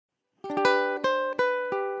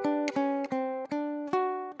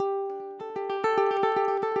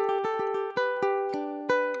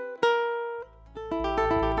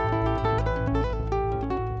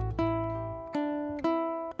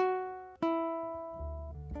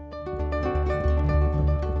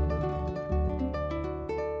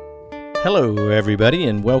Hello, everybody,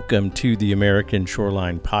 and welcome to the American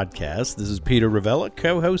Shoreline Podcast. This is Peter Ravella,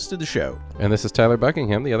 co-host of the show. And this is Tyler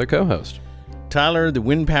Buckingham, the other co-host. Tyler, the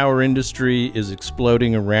wind power industry is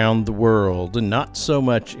exploding around the world, and not so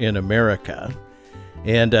much in America.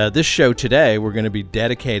 And this show today, we're going to be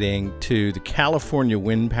dedicating to the California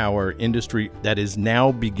wind power industry that is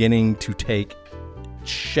now beginning to take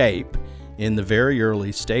shape in the very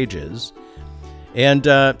early stages. And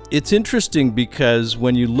it's interesting because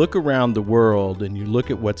when you look around the world and you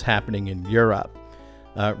look at what's happening in Europe,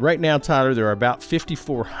 right now, Tyler, there are about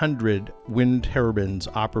 5,400 wind turbines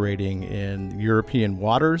operating in European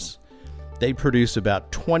waters. They produce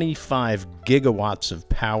about 25 gigawatts of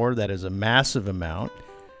power. That is a massive amount.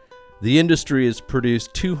 The industry has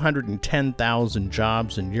produced 210,000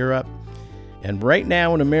 jobs in Europe. And right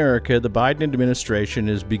now in America, the Biden administration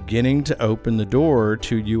is beginning to open the door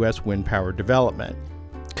to U.S. wind power development.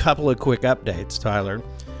 Couple of quick updates, Tyler.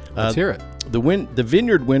 Let's hear it. The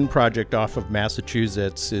Vineyard Wind Project off of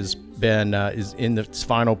Massachusetts is in its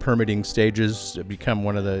final permitting stages to become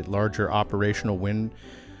one of the larger operational wind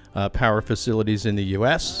power facilities in the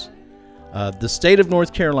U.S. The state of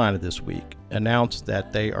North Carolina this week announced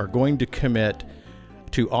that they are going to commit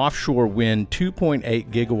to offshore wind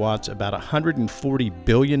 2.8 gigawatts, about $140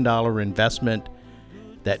 billion investment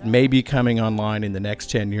that may be coming online in the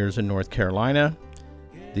next 10 years in North Carolina.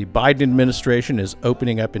 The Biden administration is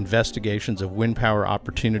opening up investigations of wind power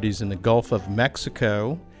opportunities in the Gulf of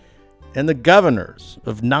Mexico. And the governors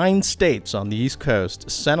of 9 states on the East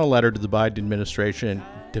Coast sent a letter to the Biden administration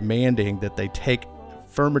demanding that they take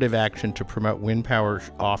affirmative action to promote wind power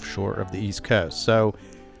offshore of the East Coast. So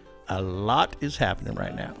a lot is happening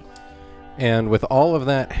right now. And with all of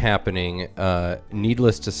that happening,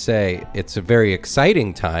 needless to say, it's a very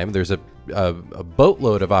exciting time. There's a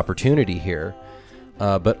boatload of opportunity here.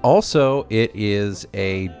 But also it is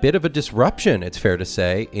a bit of a disruption, it's fair to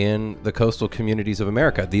say, in the coastal communities of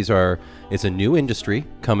America. It's a new industry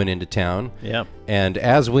coming into town. Yeah. And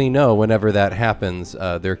as we know, whenever that happens,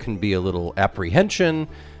 there can be a little apprehension.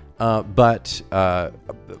 But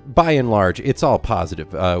by and large, it's all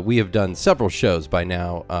positive. We have done several shows by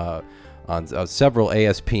now on several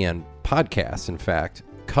ASPN podcasts, in fact,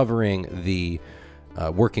 covering the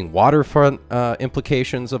working waterfront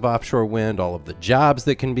implications of offshore wind, all of the jobs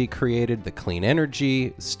that can be created, the clean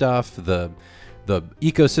energy stuff, the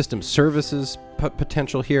ecosystem services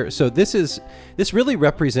potential here. So this really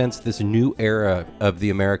represents this new era of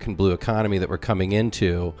the American blue economy that we're coming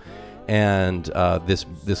into. And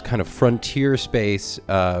this kind of frontier space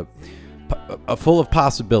full of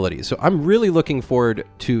possibilities. So I'm really looking forward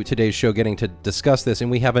to today's show getting to discuss this,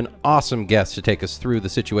 and we have an awesome guest to take us through the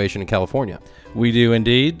situation in California. We do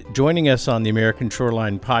indeed. Joining us on the American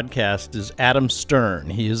Shoreline Podcast is Adam Stern.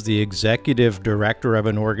 He is the executive director of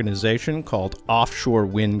an organization called Offshore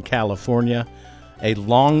Wind California, a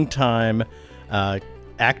longtime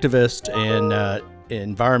activist and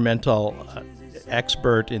environmental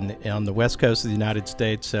expert on the West Coast of the United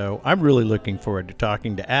States. So I'm really looking forward to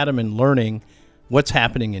talking to Adam and learning what's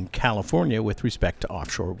happening in California with respect to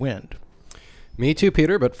offshore wind. Me too,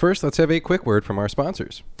 Peter. But first, let's have a quick word from our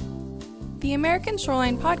sponsors. The American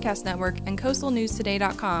Shoreline Podcast Network and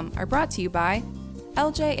CoastalNewsToday.com are brought to you by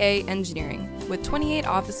LJA Engineering. With 28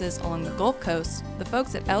 offices along the Gulf Coast, the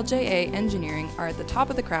folks at LJA Engineering are at the top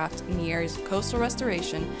of the craft in the areas of coastal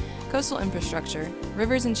restoration, coastal infrastructure,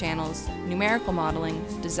 rivers and channels, numerical modeling,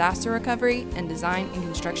 disaster recovery, and design and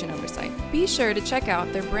construction oversight. Be sure to check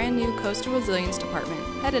out their brand new Coastal Resilience Department,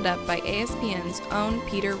 headed up by ASPN's own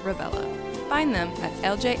Peter Ravella. Find them at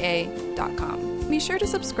lja.com. Be sure to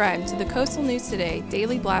subscribe to the Coastal News Today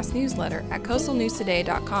Daily Blast newsletter at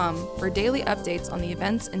coastalnewstoday.com for daily updates on the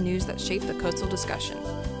events and news that shape the coastal discussion.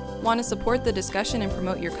 Want to support the discussion and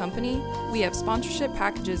promote your company? We have sponsorship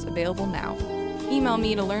packages available now. Email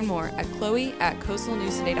me to learn more at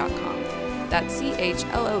chloe@coastalnewstoday.com. That's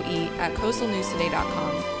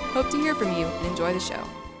CHLOE@coastalnewstoday.com. Hope to hear from you and enjoy the show.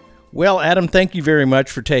 Well, Adam, thank you very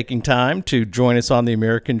much for taking time to join us on the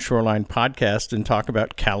American Shoreline Podcast and talk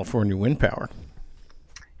about California wind power.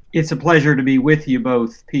 It's a pleasure to be with you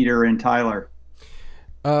both, Peter and Tyler.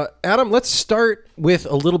 Adam, let's start with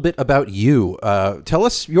a little bit about you. Tell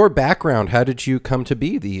us your background. How did you come to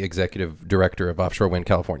be the executive director of Offshore Wind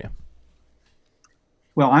California?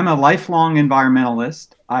 Well, I'm a lifelong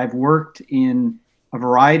environmentalist. I've worked in a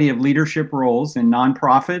variety of leadership roles in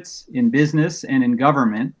nonprofits, in business, and in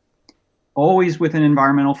government, always with an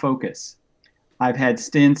environmental focus. I've had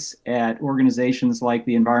stints at organizations like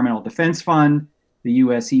the Environmental Defense Fund, the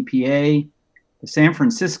US EPA, the San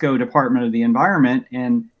Francisco Department of the Environment,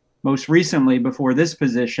 and most recently before this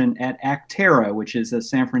position at Actera, which is a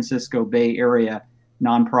San Francisco Bay Area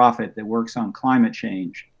nonprofit that works on climate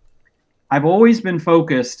change. I've always been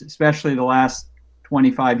focused, especially the last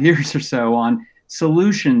 25 years or so, on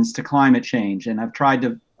solutions to climate change, and I've tried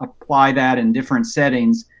to apply that in different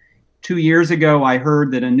settings. 2 years ago, I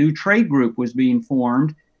heard that a new trade group was being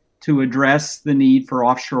formed to address the need for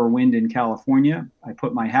offshore wind in California. I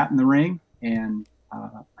put my hat in the ring, and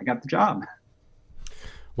I got the job.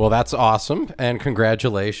 Well, that's awesome, and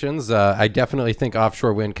congratulations. I definitely think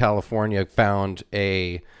Offshore Wind California found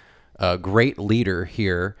a great leader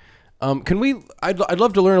here. I'd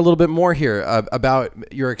love to learn a little bit more here about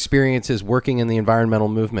your experiences working in the environmental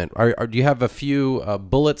movement. Do you have a few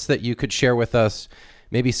bullets that you could share with us?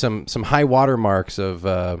 Maybe some high water marks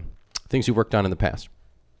of things you worked on in the past.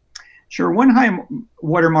 Sure. One high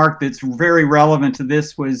watermark that's very relevant to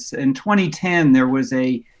this was in 2010, there was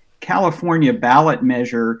a California ballot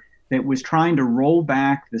measure that was trying to roll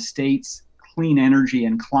back the state's clean energy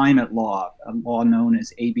and climate law, a law known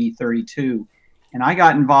as AB 32. And I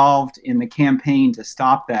got involved in the campaign to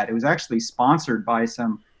stop that. It was actually sponsored by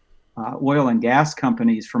some oil and gas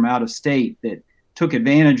companies from out of state that took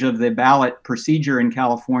advantage of the ballot procedure in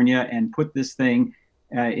California and put this thing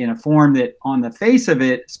in a form that, on the face of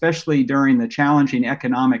it, especially during the challenging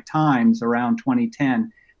economic times around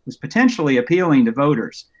 2010, was potentially appealing to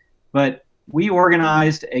voters. But we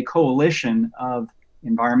organized a coalition of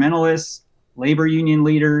environmentalists, labor union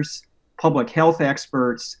leaders, public health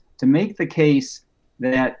experts to make the case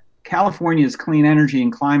that California's clean energy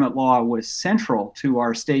and climate law was central to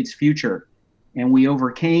our state's future. And we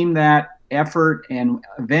overcame that effort and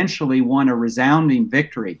eventually won a resounding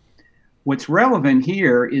victory. What's relevant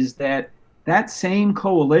here is that that same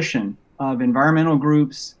coalition of environmental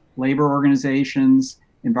groups, labor organizations,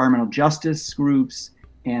 environmental justice groups,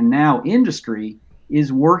 and now industry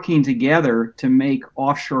is working together to make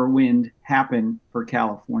offshore wind happen for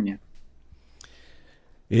California.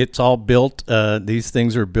 It's all built, these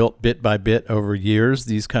things are built bit by bit over years,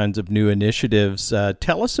 these kinds of new initiatives.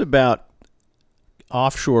 Tell us about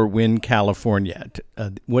Offshore Wind California.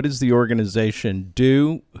 What does the organization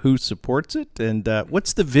do? Who supports it? And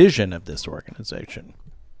what's the vision of this organization?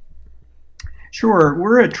 Sure.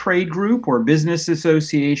 We're a trade group or business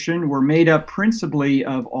association. We're made up principally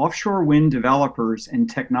of offshore wind developers and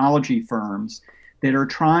technology firms that are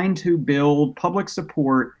trying to build public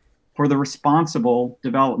support for the responsible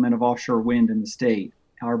development of offshore wind in the state.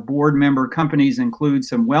 Our board member companies include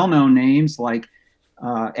some well-known names like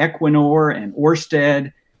Equinor and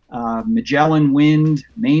Ørsted, Magellan Wind,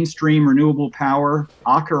 Mainstream Renewable Power,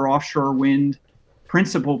 Aker Offshore Wind,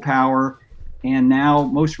 Principal Power, and now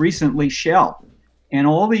most recently Shell. And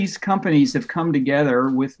all these companies have come together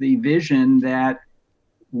with the vision that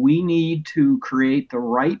we need to create the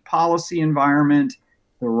right policy environment,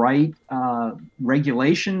 the right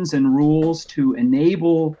regulations and rules to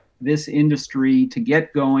enable this industry to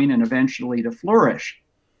get going and eventually to flourish.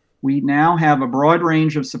 We now have a broad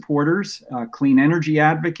range of supporters, clean energy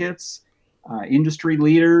advocates, industry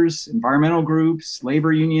leaders, environmental groups,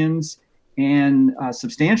 labor unions, and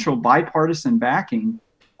substantial bipartisan backing.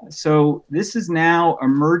 So this is now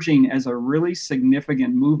emerging as a really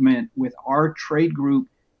significant movement with our trade group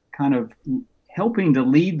kind of helping to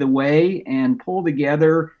lead the way and pull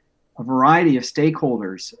together a variety of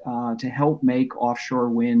stakeholders to help make offshore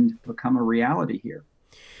wind become a reality here.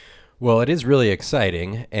 Well, it is really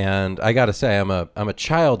exciting, and I got to say, I'm a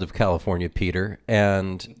child of California, Peter,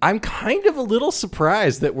 and I'm kind of a little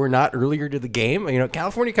surprised that we're not earlier to the game. You know,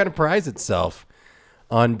 California kind of prides itself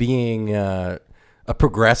on being a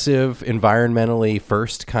progressive, environmentally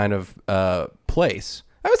first kind of place.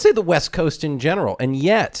 I would say the West Coast in general, and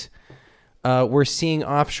yet we're seeing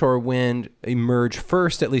offshore wind emerge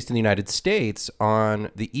first, at least in the United States, on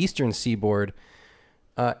the eastern seaboard.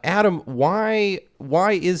 Adam, why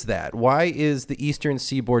is that? Why is the eastern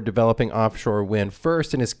seaboard developing offshore wind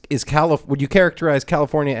first? And would you characterize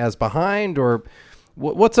California as behind, or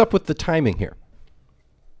what's up with the timing here?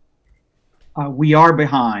 We are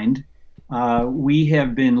behind. We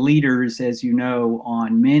have been leaders, as you know,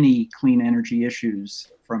 on many clean energy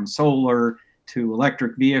issues, from solar to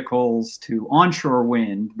electric vehicles to onshore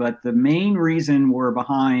wind. But the main reason we're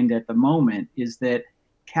behind at the moment is that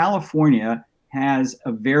California has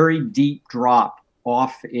a very deep drop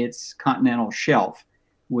off its continental shelf,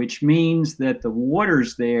 which means that the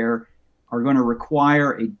waters there are going to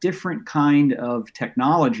require a different kind of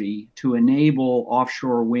technology to enable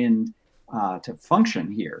offshore wind to function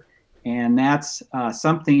here. And that's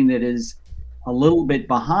something that is a little bit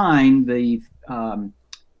behind the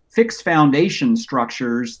fixed foundation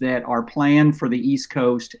structures that are planned for the East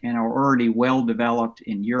Coast and are already well developed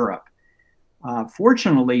in Europe.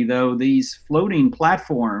 Fortunately, though, these floating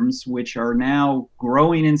platforms, which are now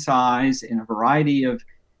growing in size in a variety of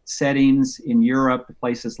settings in Europe,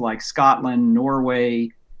 places like Scotland,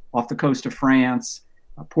 Norway, off the coast of France,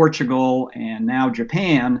 Portugal, and now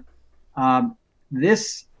Japan,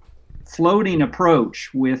 this floating approach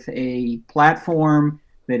with a platform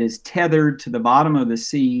that is tethered to the bottom of the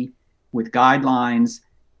sea with guidelines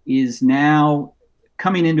is now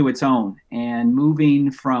coming into its own and moving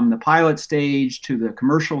from the pilot stage to the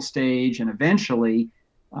commercial stage, and eventually,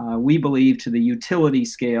 we believe, to the utility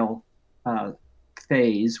scale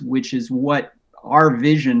phase, which is what our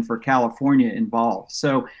vision for California involves.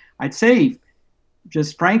 So I'd say,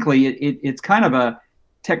 just frankly, it's kind of a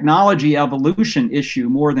technology evolution issue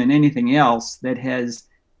more than anything else that has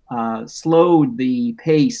slowed the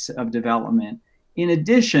pace of development. In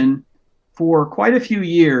addition, for quite a few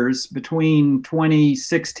years, between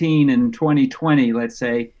 2016 and 2020, let's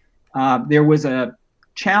say, there was a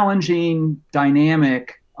challenging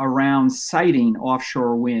dynamic around siting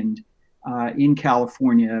offshore wind in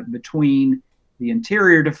California between the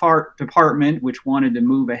Interior Department, which wanted to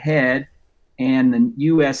move ahead, and the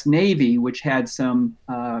U.S. Navy, which had some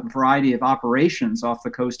variety of operations off the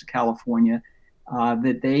coast of California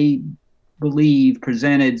that they believe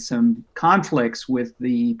presented some conflicts with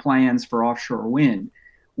the plans for offshore wind.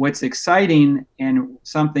 What's exciting, and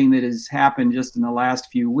something that has happened just in the last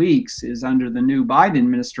few weeks, is under the new Biden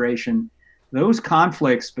administration, those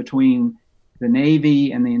conflicts between the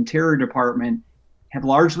Navy and the Interior Department have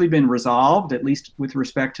largely been resolved, at least with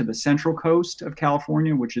respect to the central coast of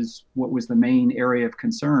California, which is what was the main area of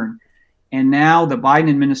concern. And now the Biden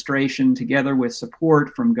administration, together with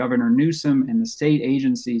support from Governor Newsom and the state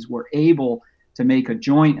agencies, were able to make a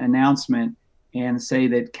joint announcement and say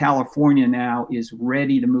that California now is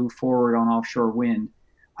ready to move forward on offshore wind.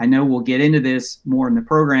 I know we'll get into this more in the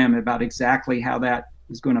program about exactly how that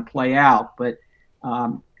is going to play out, but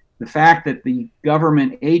the fact that the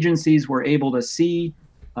government agencies were able to see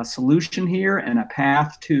a solution here and a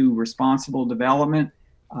path to responsible development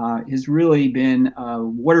has really been a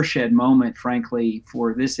watershed moment, frankly,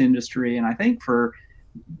 for this industry, and I think for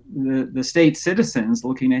the state citizens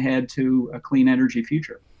looking ahead to a clean energy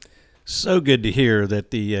future. So good to hear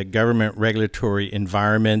that the government regulatory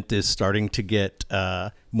environment is starting to get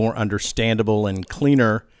more understandable and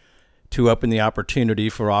cleaner to open the opportunity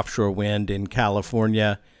for offshore wind in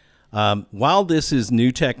California. While this is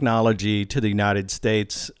new technology to the United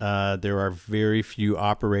States, there are very few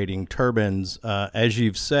operating turbines. As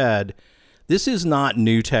you've said, this is not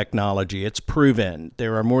new technology. It's proven.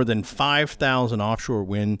 There are more than 5,000 offshore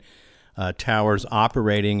wind towers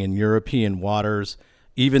operating in European waters.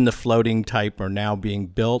 Even the floating type are now being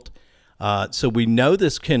built. So we know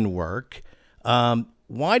this can work.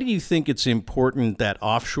 Why do you think it's important that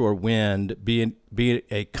offshore wind be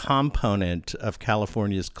a component of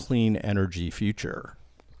California's clean energy future?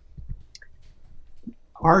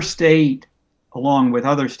 Our state, along with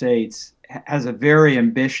other states, has a very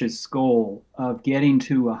ambitious goal of getting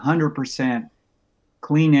to 100%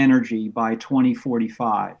 clean energy by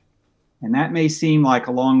 2045. And that may seem like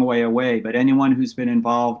a long way away, but anyone who's been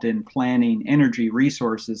involved in planning energy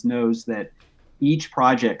resources knows that each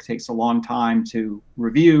project takes a long time to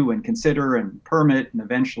review and consider and permit and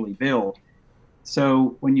eventually build.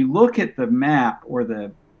 So when you look at the map or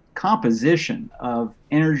the composition of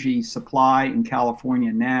energy supply in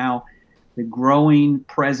California now, the growing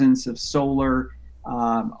presence of solar,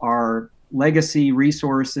 our legacy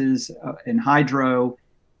resources in hydro,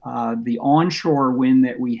 the onshore wind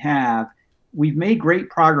that we have, we've made great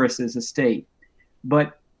progress as a state.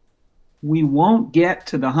 But we won't get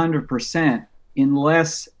to the 100%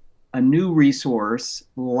 unless a new resource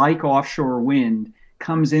like offshore wind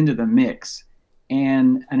comes into the mix.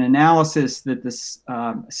 And an analysis that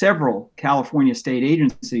several California state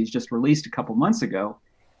agencies just released a couple months ago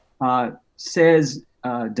says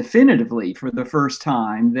definitively for the first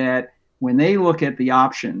time that when they look at the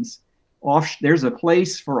options, there's a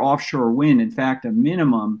place for offshore wind. In fact, a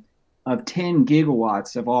minimum of 10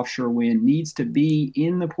 gigawatts of offshore wind needs to be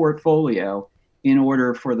in the portfolio in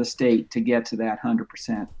order for the state to get to that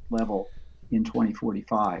 100% level in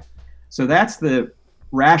 2045. So that's the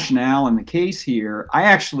rationale and the case here. I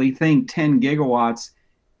actually think 10 gigawatts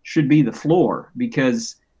should be the floor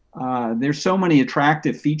because there's so many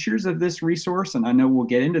attractive features of this resource, and I know we'll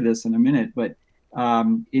get into this in a minute, but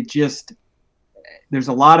there's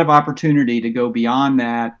a lot of opportunity to go beyond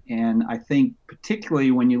that. And I think particularly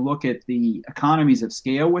when you look at the economies of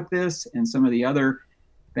scale with this and some of the other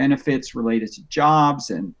benefits related to jobs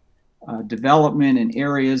and development in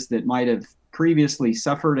areas that might have previously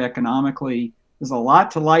suffered economically. There's a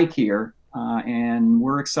lot to like here, and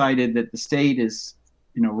we're excited that the state is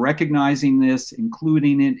recognizing this,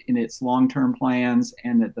 including it in its long-term plans,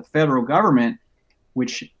 and that the federal government,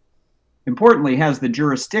 which importantly has the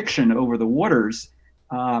jurisdiction over the waters,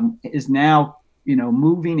 is now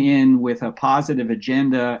moving in with a positive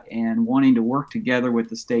agenda and wanting to work together with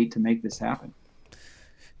the state to make this happen.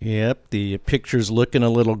 Yep, the picture's looking a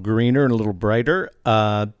little greener and a little brighter.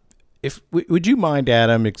 Would you mind,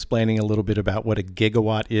 Adam, explaining a little bit about what a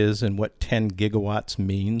gigawatt is and what 10 gigawatts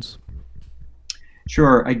means?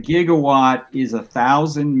 Sure. A gigawatt is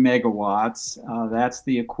 1,000 megawatts. That's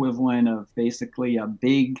the equivalent of basically a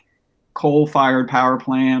big coal-fired power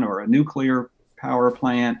plant or a nuclear power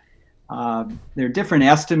plant. There are different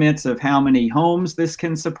estimates of how many homes this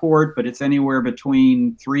can support, but it's anywhere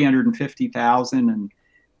between 350,000 and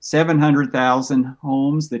 700,000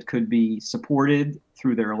 homes that could be supported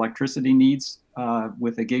through their electricity needs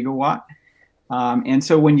with a gigawatt. And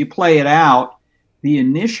so when you play it out, the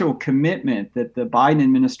initial commitment that the Biden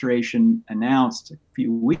administration announced a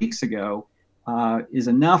few weeks ago is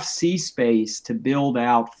enough sea space to build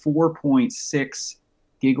out 4.6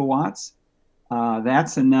 gigawatts.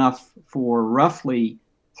 That's enough for roughly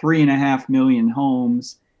 3.5 million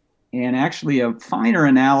homes. And actually a finer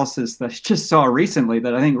analysis that I just saw recently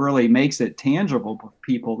that I think really makes it tangible for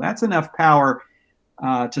people, that's enough power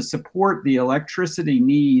to support the electricity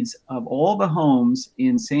needs of all the homes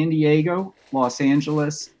in San Diego, Los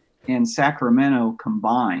Angeles, and Sacramento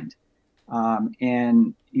combined.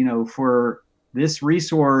 And, for this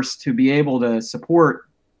resource to be able to support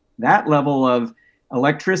that level of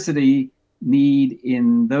electricity need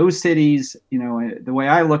in those cities, the way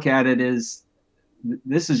I look at it is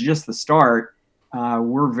this is just the start.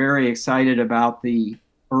 We're very excited about the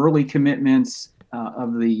early commitments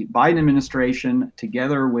of the Biden administration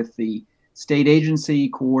together with the state agency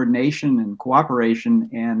coordination and cooperation.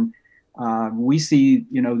 And we see,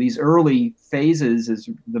 these early phases as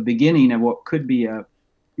the beginning of what could be a,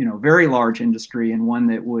 very large industry and one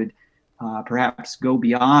that would perhaps go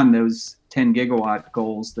beyond those 10 gigawatt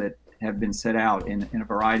goals that have been set out in a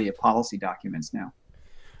variety of policy documents now.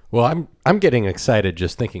 Well, I'm getting excited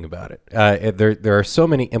just thinking about it. There are so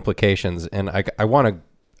many implications, and I want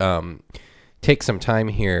to take some time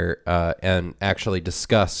here and actually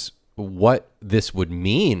discuss what this would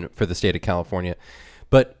mean for the state of California.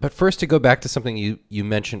 But first, to go back to something you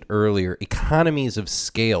mentioned earlier, economies of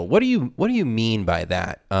scale. What do you mean by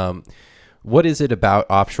that? What is it about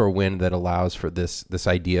offshore wind that allows for this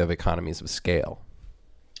idea of economies of scale?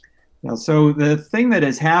 Well, so the thing that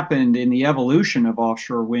has happened in the evolution of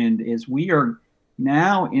offshore wind is we are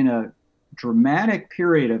now in a dramatic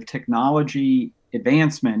period of technology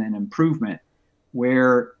advancement and improvement,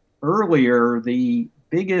 where earlier the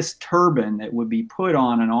biggest turbine that would be put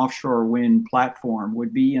on an offshore wind platform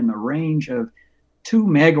would be in the range of 2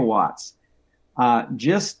 megawatts.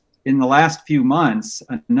 Just in the last few months,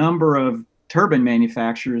 a number of turbine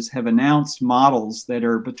manufacturers have announced models that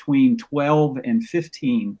are between 12 and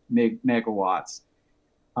 15 megawatts.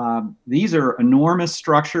 These are enormous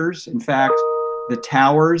structures. In fact, the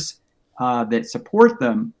towers that support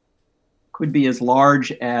them could be as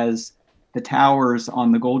large as the towers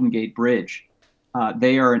on the Golden Gate Bridge.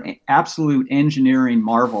 They are an absolute engineering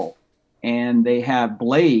marvel, and they have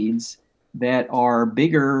blades that are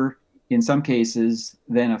bigger in some cases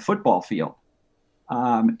than a football field.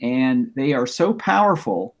 And they are so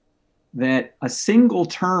powerful that a single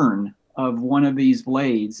turn of one of these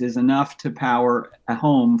blades is enough to power a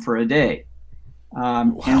home for a day.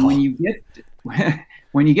 Wow. And when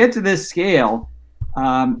you get to this scale,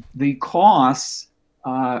 the costs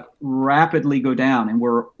rapidly go down, and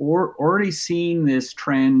we're already seeing this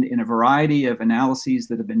trend in a variety of analyses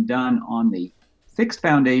that have been done on the fixed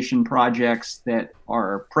foundation projects that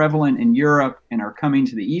are prevalent in Europe and are coming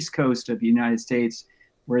to the east coast of the United States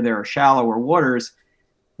where there are shallower waters.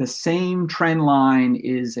 The same trend line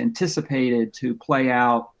is anticipated to play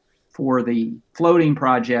out for the floating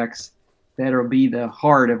projects that will be the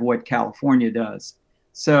heart of what California does.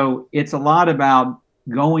 So it's a lot about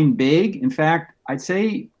going big. In fact, I'd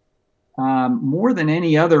say more than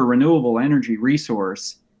any other renewable energy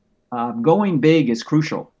resource, going big is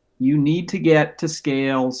crucial. You need to get to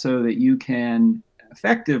scale so that you can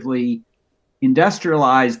effectively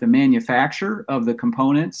industrialize the manufacture of the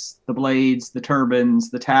components, the blades, the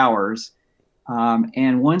turbines, the towers.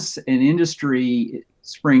 And once an industry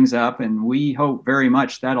springs up, and we hope very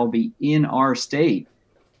much that'll be in our state,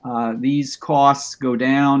 these costs go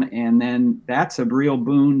down, and then that's a real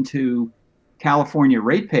boon to California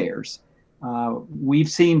ratepayers we've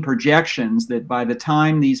seen projections that by the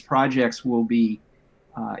time these projects will be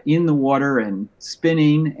in the water and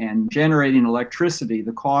spinning and generating electricity,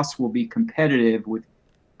 the costs will be competitive with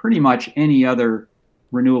pretty much any other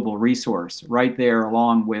renewable resource, right there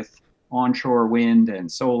along with onshore wind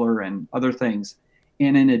and solar and other things.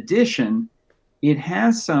 And in addition, it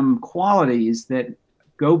has some qualities that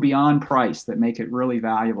go beyond price that make it really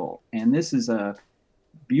valuable. And this is a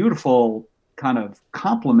beautiful kind of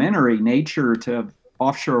complementary nature to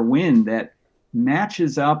offshore wind that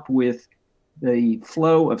matches up with the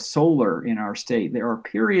flow of solar in our state. There are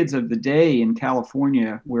periods of the day in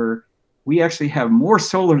California where we actually have more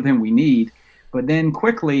solar than we need. But then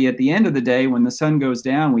quickly at the end of the day, when the sun goes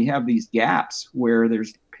down, we have these gaps where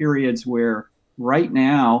there's periods where right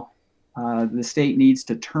now the state needs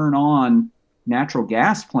to turn on natural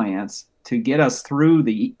gas plants to get us through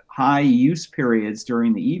the high use periods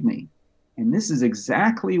during the evening. And this is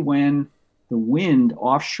exactly when the wind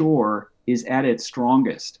offshore is at its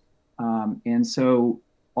strongest. And so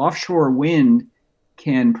offshore wind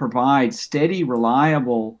can provide steady,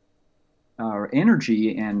 reliable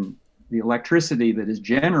energy and the electricity that is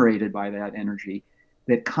generated by that energy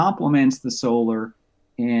that complements the solar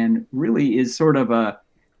and really is sort of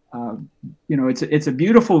it's a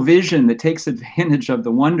beautiful vision that takes advantage of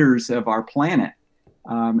the wonders of our planet.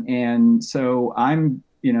 And so I'm,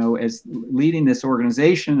 as leading this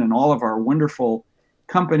organization and all of our wonderful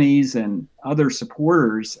companies and other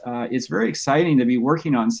supporters, it's very exciting to be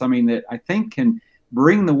working on something that I think can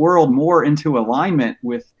bring the world more into alignment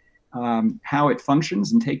with how it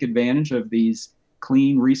functions and take advantage of these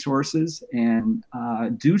clean resources and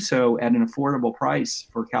do so at an affordable price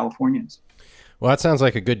for Californians. Well, that sounds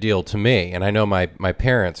like a good deal to me. And I know my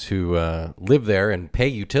parents who live there and pay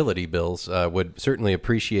utility bills would certainly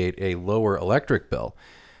appreciate a lower electric bill.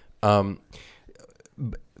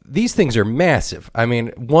 These things are massive. I mean,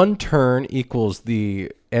 1 turn equals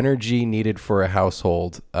the energy needed for a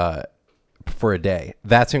household for a day.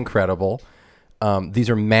 That's incredible. These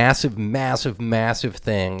are massive, massive, massive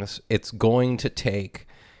things. It's going to take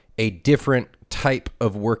a different type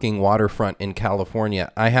of working waterfront in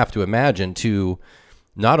California, I have to imagine, to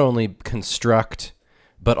not only construct,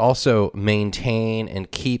 but also maintain and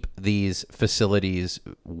keep these facilities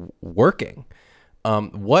working.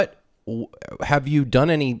 Have you done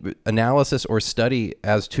any analysis or study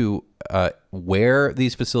as to where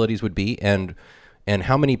these facilities would be and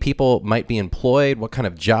how many people might be employed? What kind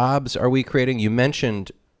of jobs are we creating? You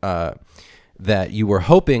mentioned that you were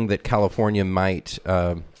hoping that California might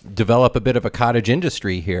develop a bit of a cottage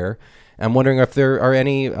industry here. I'm wondering if there are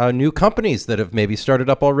any new companies that have maybe started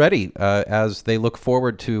up already as they look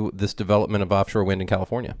forward to this development of offshore wind in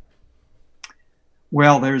California.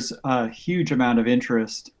 Well, there's a huge amount of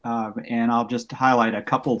interest, and I'll just highlight a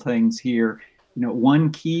couple things here.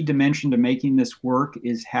 One key dimension to making this work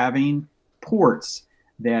is having ports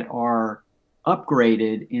that are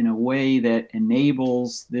upgraded in a way that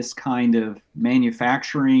enables this kind of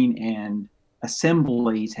manufacturing and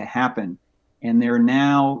assembly to happen. And there are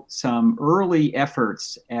now some early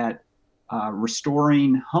efforts at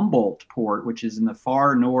restoring Humboldt Port, which is in the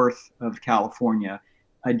far north of California,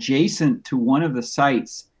 adjacent to one of the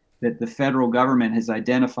sites that the federal government has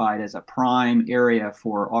identified as a prime area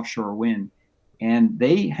for offshore wind. And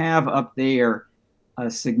they have up there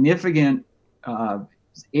a significant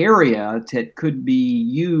area that could be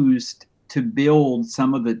used to build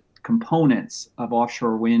some of the components of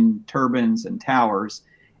offshore wind turbines and towers.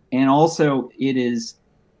 And also it is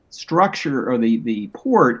structure, or the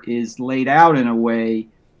port is laid out in a way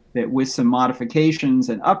that with some modifications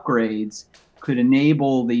and upgrades could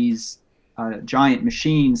enable these giant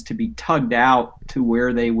machines to be tugged out to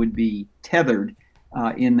where they would be tethered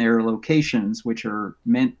in their locations, which are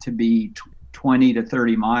meant to be 20 to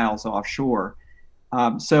 30 miles offshore.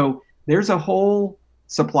 So there's a whole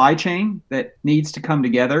supply chain that needs to come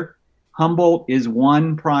together. Humboldt is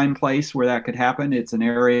one prime place where that could happen. It's an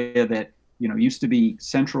area that used to be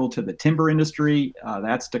central to the timber industry.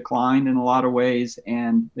 That's declined in a lot of ways.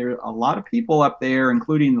 And there are a lot of people up there,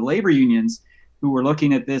 including the labor unions, who are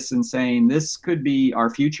looking at this and saying this could be our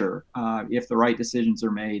future if the right decisions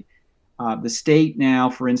are made. The state now,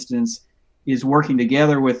 for instance, is working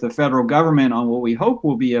together with the federal government on what we hope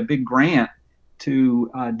will be a big grant to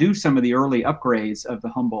do some of the early upgrades of the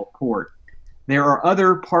Humboldt port. There are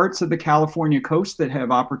other parts of the California coast that have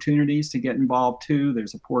opportunities to get involved too.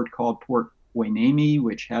 There's a port called Port Hueneme,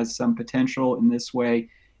 which has some potential in this way.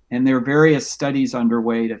 And there are various studies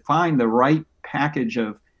underway to find the right package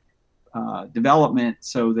of development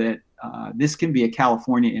so that this can be a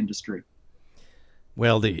California industry.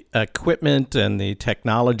 Well, the equipment and the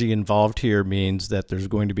technology involved here means that there's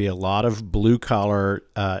going to be a lot of blue-collar,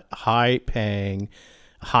 high-paying,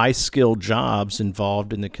 high-skilled jobs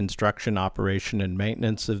involved in the construction, operation, and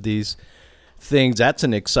maintenance of these things. That's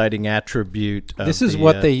an exciting attribute. This is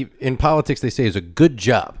what they, in politics, they say is a good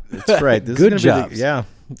job. That's right. This good is jobs. Yeah.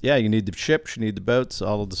 You need the ships, you need the boats,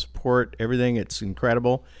 all of the support, everything. It's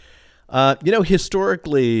incredible.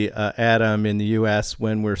 Historically, Adam, in the U.S.,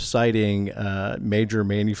 when we're citing major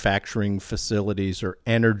manufacturing facilities or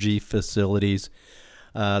energy facilities,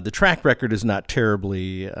 the track record is not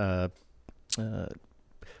terribly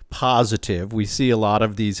positive. We see a lot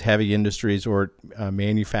of these heavy industries or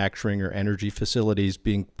manufacturing or energy facilities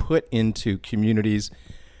being put into communities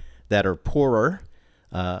that are poorer,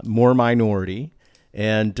 more minority,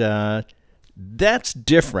 and that's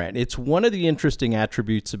different. It's one of the interesting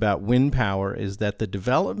attributes about wind power is that the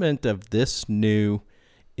development of this new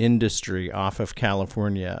industry off of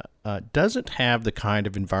California doesn't have the kind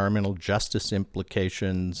of environmental justice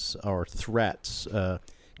implications or threats.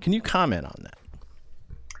 Can you comment on that?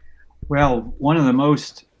 Well, one of the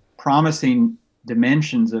most promising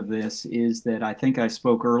dimensions of this is that I think I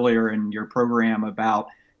spoke earlier in your program about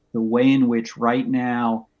the way in which right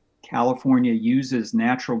now California uses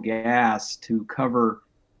natural gas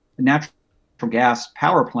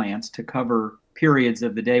power plants to cover periods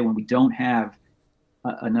of the day when we don't have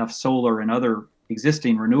enough solar and other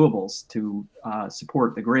existing renewables to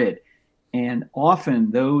support the grid. And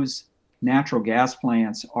often those natural gas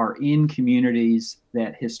plants are in communities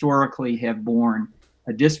that historically have borne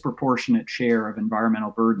a disproportionate share of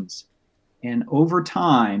environmental burdens. And over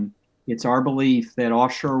time, it's our belief that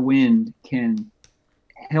offshore wind can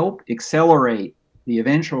help accelerate the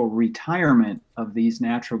eventual retirement of these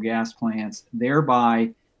natural gas plants,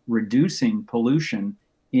 thereby reducing pollution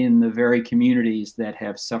in the very communities that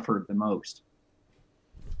have suffered the most.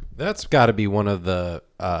 That's got to be one of the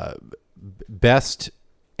best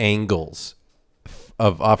angles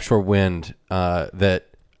of offshore wind that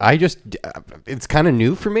it's kind of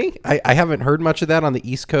new for me. I haven't heard much of that on the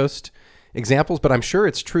East Coast examples, but I'm sure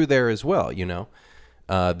it's true there as well,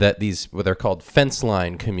 that these, what they're called fence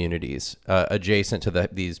line communities adjacent to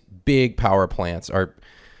these big power plants are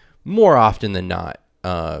more often than not,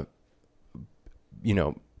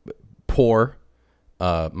 poor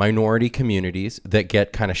minority communities that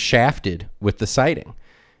get kind of shafted with the siting.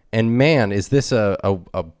 And man, is this a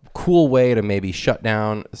cool way to maybe shut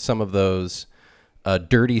down some of those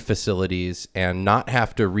dirty facilities and not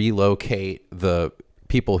have to relocate the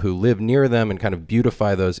people who live near them and kind of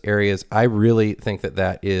beautify those areas. I really think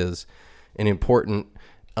that is an important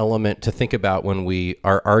element to think about when we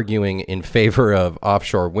are arguing in favor of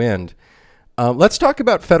offshore wind. Let's talk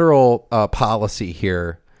about federal policy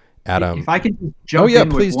here, Adam. If I can just jump in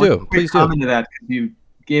please with do. one quick comment to that, because you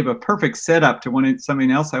gave a perfect setup to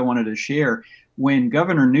something else I wanted to share. When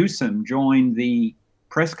Governor Newsom joined the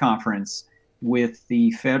press conference with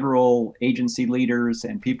the federal agency leaders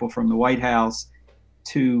and people from the White House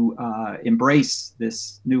to embrace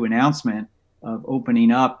this new announcement of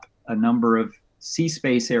opening up a number of sea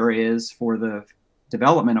space areas for the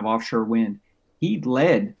development of offshore wind, he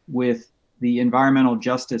led with the environmental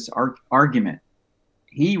justice argument.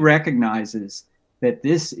 He recognizes that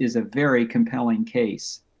this is a very compelling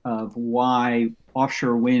case of why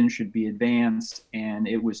offshore wind should be advanced, and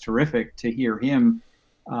it was terrific to hear him,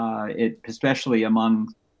 especially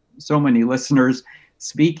among so many listeners,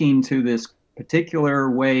 speaking to this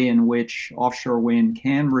particular way in which offshore wind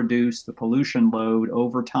can reduce the pollution load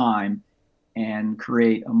over time and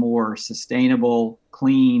create a more sustainable,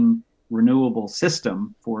 clean, renewable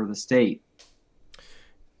system for the state.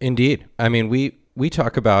 Indeed. I mean, we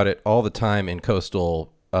talk about it all the time in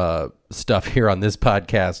coastal stuff here on this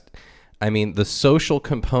podcast. I mean, the social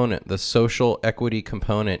component, the social equity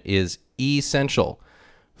component is essential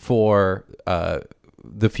for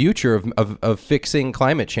the future of fixing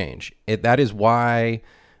climate change. That is why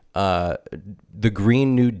the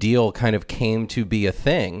Green New Deal kind of came to be a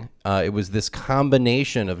thing. It was this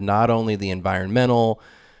combination of not only the environmental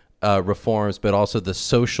reforms, but also the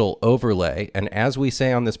social overlay. And as we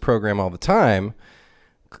say on this program all the time,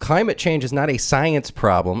 climate change is not a science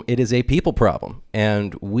problem, it is a people problem.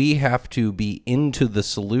 And we have to be into the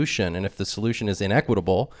solution. And if the solution is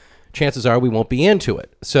inequitable, chances are we won't be into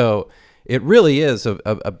it. So it really is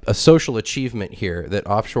a social achievement here that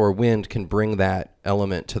offshore wind can bring that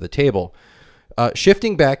element to the table.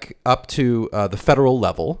 Shifting back up to the federal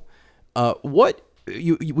level,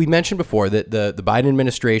 we mentioned before that the Biden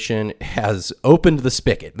administration has opened the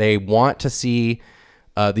spigot. They want to see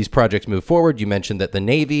these projects move forward. You mentioned that the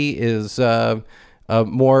Navy is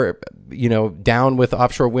more, down with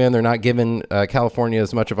offshore wind. They're not giving California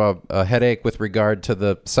as much of a headache with regard to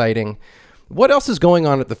the siting. What else is going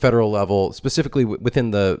on at the federal level, specifically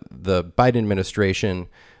within the Biden administration,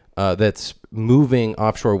 that's moving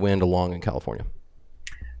offshore wind along in California?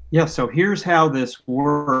 Yeah, so here's how this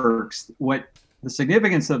works. What the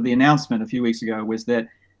significance of the announcement a few weeks ago was that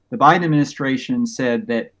the Biden administration said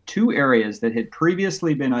that 2 areas that had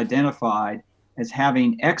previously been identified as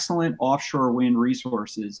having excellent offshore wind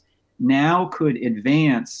resources now could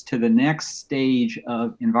advance to the next stage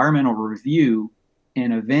of environmental review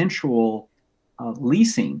and eventual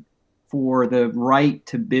leasing for the right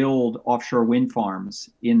to build offshore wind farms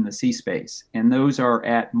in the sea space. And those are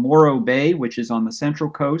at Morro Bay, which is on the central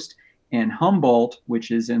coast, and Humboldt,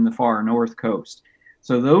 which is in the far north coast.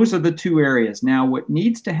 So those are the 2 areas. Now, what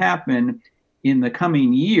needs to happen in the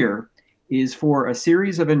coming year is for a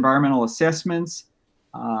series of environmental assessments,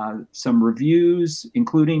 some reviews,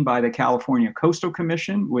 including by the California Coastal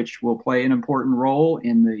Commission, which will play an important role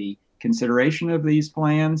in the consideration of these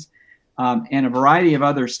plans, and a variety of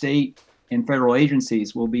other state and federal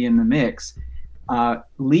agencies will be in the mix,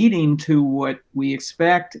 leading to what we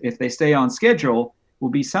expect, if they stay on schedule, will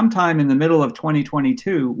be sometime in the middle of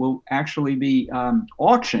 2022, will actually be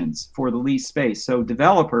auctions for the lease space. So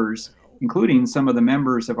developers, including some of the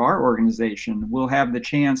members of our organization, will have the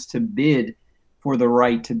chance to bid for the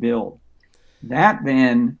right to build. That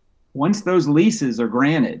then, once those leases are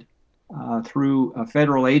granted through a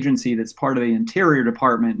federal agency that's part of the Interior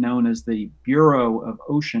Department known as the Bureau of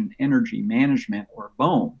Ocean Energy Management, or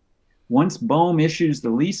BOEM, once BOEM issues the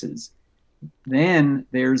leases, then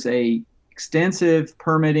there's a extensive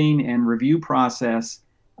permitting and review process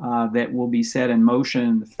that will be set in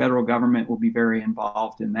motion. The federal government will be very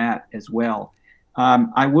involved in that as well.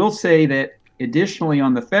 I will say that additionally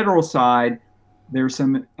on the federal side, there's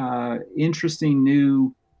some interesting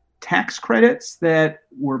new tax credits that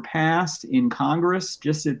were passed in Congress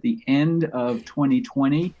just at the end of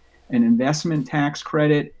 2020, an investment tax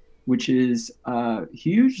credit, which is a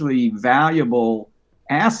hugely valuable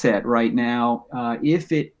asset right now.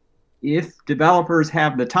 If developers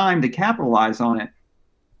have the time to capitalize on it,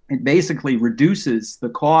 it basically reduces the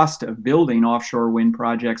cost of building offshore wind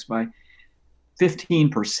projects by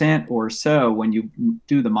 15% or so when you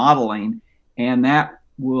do the modeling, and that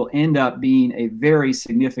will end up being a very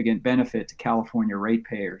significant benefit to California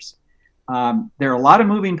ratepayers. There are a lot of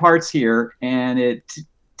moving parts here, and it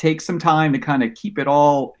takes some time to kind of keep it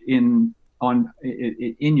all in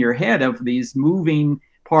your head of these moving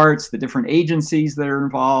parts, the different agencies that are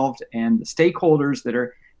involved, and the stakeholders that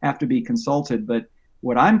have to be consulted. But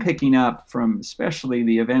what I'm picking up from especially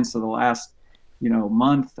the events of the last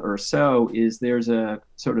month or so is there's a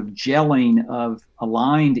sort of gelling of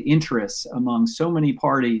aligned interests among so many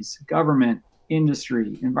parties: government,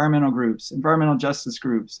 industry, environmental groups, environmental justice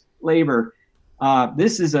groups, labor.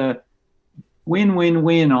 This is a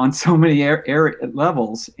win-win-win on so many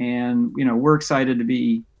levels, and we're excited to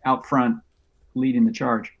be out front leading the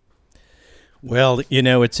charge. Well,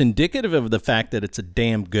 it's indicative of the fact that it's a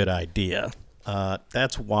damn good idea.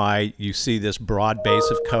 That's why you see this broad base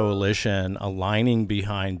of coalition aligning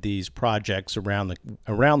behind these projects around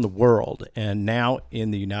the world, and now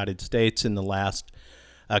in the United States in the last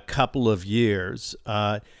couple of years.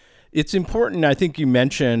 It's important. I think you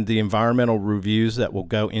mentioned the environmental reviews that will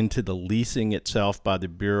go into the leasing itself by the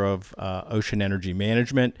Bureau of Ocean Energy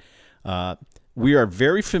Management. We are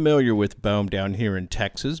very familiar with BOEM down here in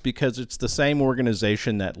Texas because it's the same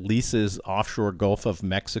organization that leases offshore Gulf of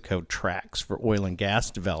Mexico tracts for oil and gas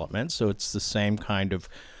development. So it's the same kind of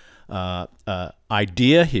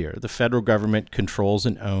idea here. The federal government controls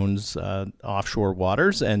and owns offshore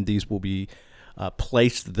waters, and these will be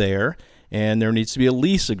placed there. And there needs to be a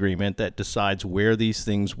lease agreement that decides where these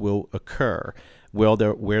things will occur,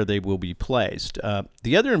 where they will be placed.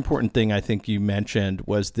 The other important thing I think you mentioned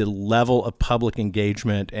was the level of public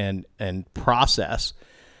engagement and process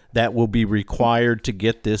that will be required to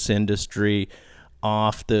get this industry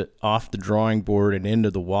off the drawing board and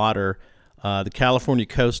into the water. The California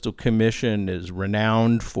Coastal Commission is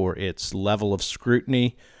renowned for its level of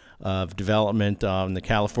scrutiny of development on the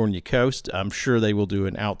California coast. I'm sure they will do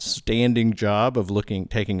an outstanding job of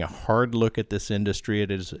taking a hard look at this industry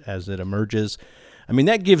as it emerges. I mean,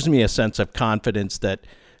 that gives me a sense of confidence that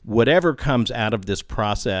whatever comes out of this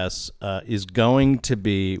process is going to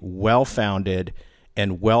be well-founded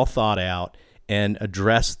and well thought out and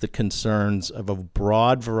address the concerns of a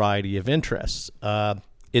broad variety of interests.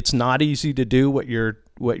 It's not easy to do what your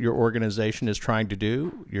organization is trying to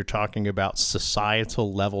do. You're talking about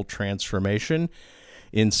societal level transformation,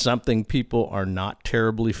 in something people are not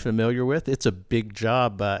terribly familiar with. It's a big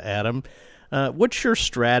job, Adam. What's your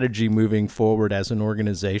strategy moving forward as an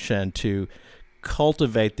organization to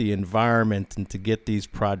cultivate the environment and to get these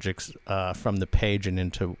projects from the page and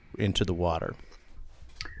into the water?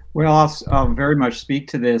 Well, I'll very much speak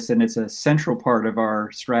to this, and it's a central part of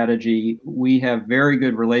our strategy. We have very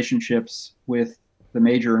good relationships with the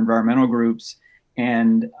major environmental groups,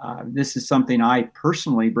 and this is something I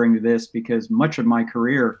personally bring to this because much of my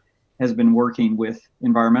career has been working with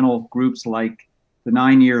environmental groups, like the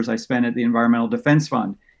 9 years I spent at the Environmental Defense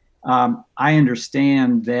Fund. I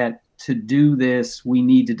understand that to do this, we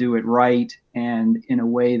need to do it right and in a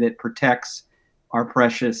way that protects our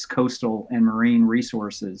precious coastal and marine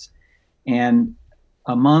resources. And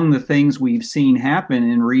among the things we've seen happen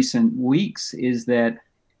in recent weeks is that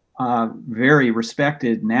very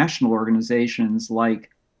respected national organizations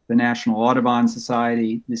like the National Audubon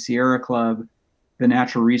Society, the Sierra Club, the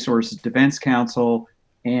Natural Resources Defense Council,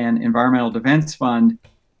 and Environmental Defense Fund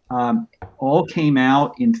all came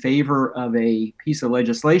out in favor of a piece of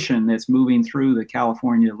legislation that's moving through the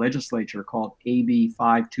California legislature called AB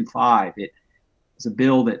 525. It is a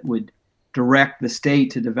bill that would direct the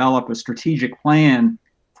state to develop a strategic plan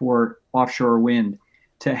for offshore wind.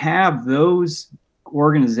 To have those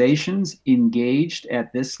organizations engaged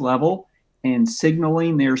at this level and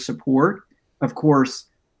signaling their support, of course,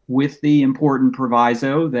 with the important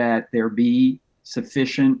proviso that there be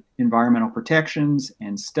sufficient environmental protections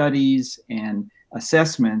and studies and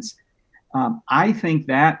assessments, I think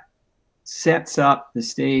that sets up the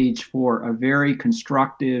stage for a very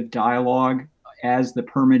constructive dialogue as the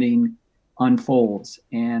permitting unfolds.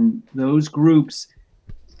 And those groups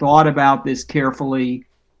thought about this carefully.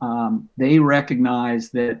 They recognize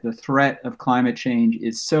that the threat of climate change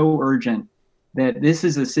is so urgent that this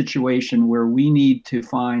is a situation where we need to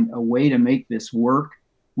find a way to make this work.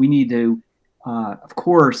 We need to, of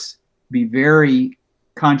course, be very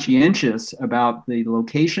conscientious about the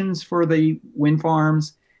locations for the wind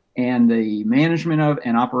farms and the management of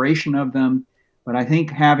and operation of them. But I think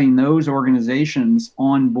having those organizations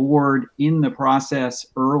on board in the process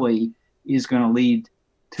early is going to lead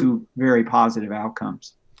to very positive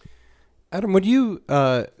outcomes. Adam, would you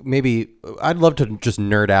I'd love to just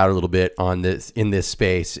nerd out a little bit on this in this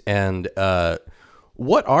space. And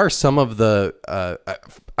what are some of the,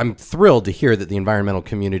 I'm thrilled to hear that the environmental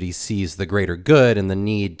community sees the greater good and the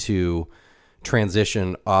need to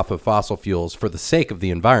transition off of fossil fuels for the sake of the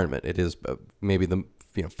environment. It is maybe the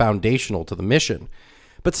foundational to the mission.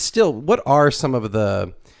 But still, what are some of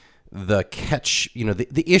the catch,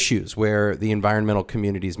 the issues where the environmental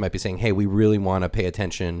communities might be saying, hey, we really want to pay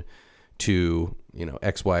attention to,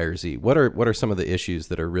 X, Y, or Z? What are some of the issues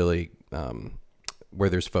that are really where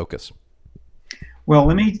there's focus? Well,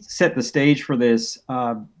 let me set the stage for this.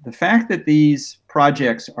 The fact that these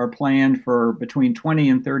projects are planned for between 20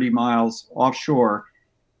 and 30 miles offshore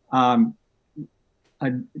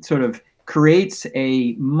sort of creates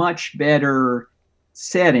a much better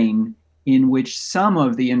setting in which some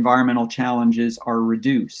of the environmental challenges are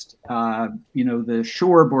reduced. The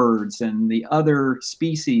shorebirds and the other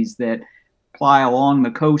species that ply along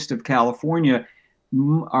the coast of California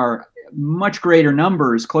are much greater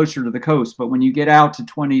numbers closer to the coast. But when you get out to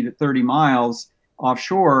 20 to 30 miles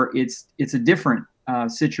offshore, it's a different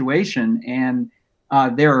situation. And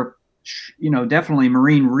there are, definitely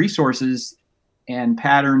marine resources and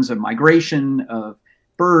patterns of migration of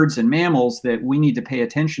birds and mammals that we need to pay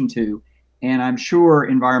attention to. And I'm sure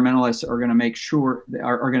environmentalists are going to make sure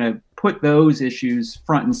are going to put those issues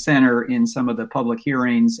front and center in some of the public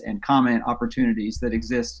hearings and comment opportunities that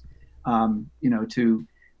exist,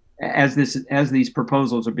 as these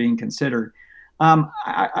proposals are being considered.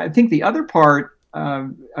 I think the other part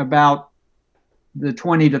about the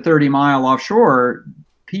 20 to 30 mile offshore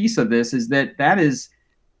piece of this is that is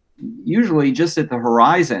usually just at the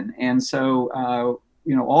horizon. And so,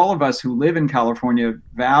 all of us who live in California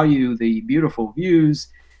value the beautiful views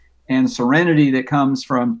and serenity that comes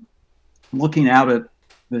from looking out at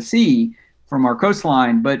the sea from our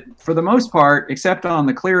coastline. But for the most part, except on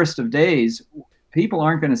the clearest of days, people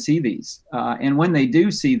aren't going to see these. And when they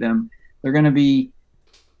do see them, they're going to be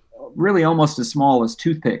really almost as small as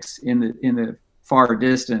toothpicks in the far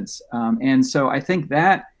distance. And so I think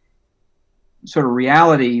that sort of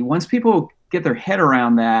reality, once people get their head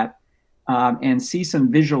around that and see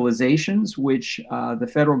some visualizations, which the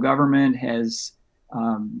federal government has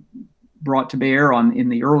brought to bear in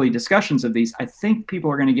the early discussions of these, I think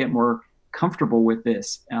people are going to get more comfortable with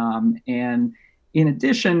this. And in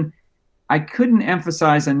addition, I couldn't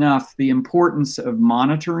emphasize enough the importance of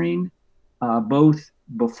monitoring both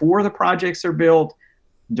before the projects are built,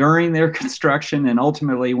 during their construction and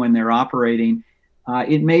ultimately when they're operating.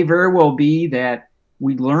 It may very well be that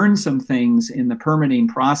we learn some things in the permitting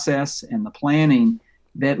process and the planning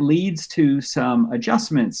that leads to some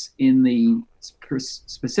adjustments in the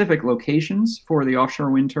specific locations for the offshore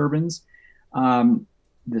wind turbines,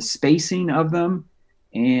 the spacing of them,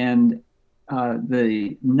 and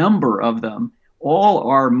the number of them. All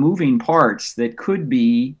are moving parts that could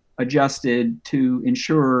be adjusted to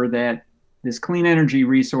ensure that this clean energy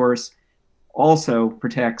resource also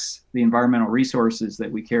protects the environmental resources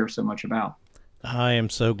that we care so much about. I am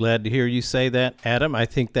so glad to hear you say that, Adam. I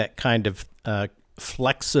think that kind of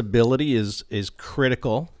flexibility is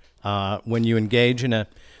critical when you engage in a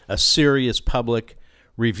serious public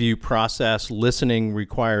review process. Listening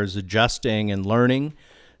requires adjusting and learning.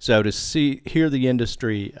 So to hear the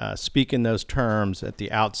industry speak in those terms at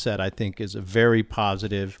the outset, I think is a very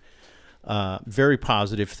positive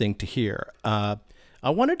thing to hear. I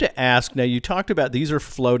wanted to ask, now you talked about these are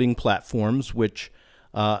floating platforms, which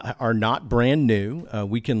are not brand new.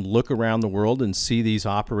 We can look around the world and see these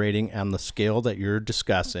operating on the scale that you're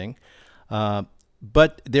discussing,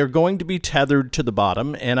 but they're going to be tethered to the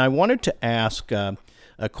bottom. And I wanted to ask a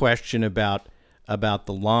question about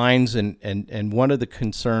the lines and one of the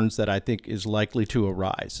concerns that I think is likely to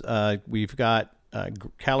arise. We've got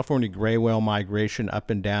California gray whale migration up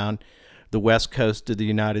and down the west coast of the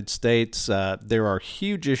United States. There are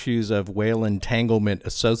huge issues of whale entanglement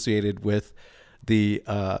associated with the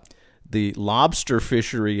lobster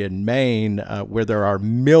fishery in Maine, where there are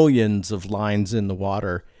millions of lines in the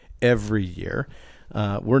water every year.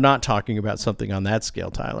 We're not talking about something on that scale,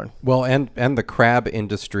 Tyler. Well, and the crab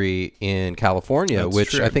industry in California, That's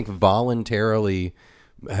which true. I think voluntarily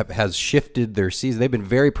has shifted their season. They've been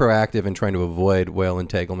very proactive in trying to avoid whale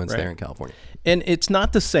entanglements there in California. And it's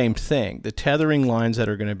not the same thing. The tethering lines that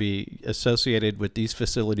are going to be associated with these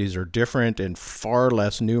facilities are different and far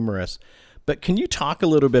less numerous. But can you talk a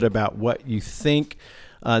little bit about what you think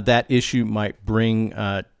that issue might bring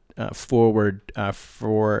forward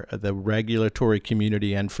for the regulatory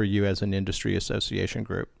community and for you as an industry association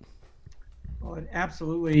group? Well, it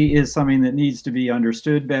absolutely is something that needs to be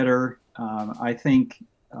understood better. I think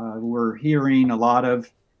we're hearing a lot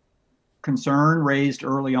of concern raised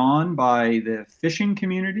early on by the fishing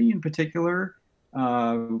community in particular,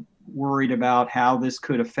 worried about how this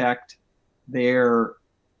could affect their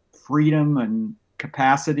freedom and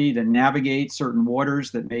capacity to navigate certain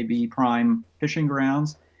waters that may be prime fishing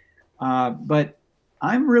grounds. But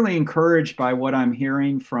I'm really encouraged by what I'm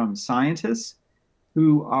hearing from scientists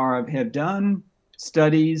who have done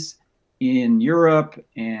studies in Europe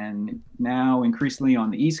and now increasingly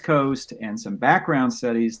on the East Coast, and some background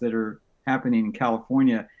studies that are happening in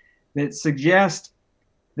California that suggest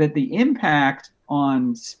that the impact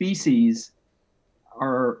on species,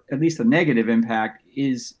 or at least the negative impact,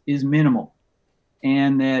 is minimal,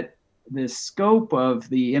 and that the scope of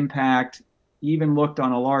the impact, even looked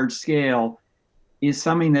on a large scale, is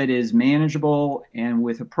something that is manageable, and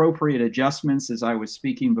with appropriate adjustments, as I was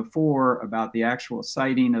speaking before about the actual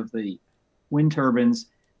siting of the wind turbines,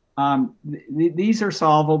 these are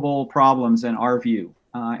solvable problems in our view.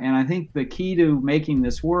 And I think the key to making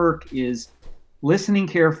this work is listening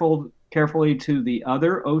carefully to the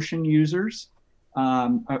other ocean users,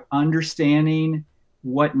 understanding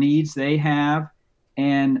what needs they have,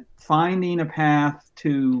 and finding a path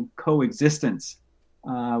to coexistence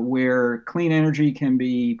where clean energy can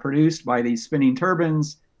be produced by these spinning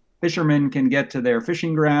turbines, fishermen can get to their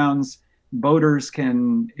fishing grounds, boaters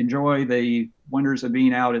can enjoy the wonders of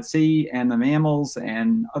being out at sea, and the mammals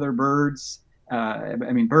and other birds,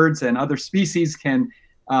 birds and other species can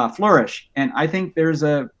flourish. And I think there's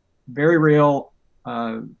a very real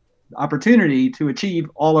opportunity to achieve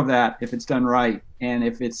all of that if it's done right, and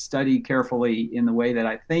if it's studied carefully in the way that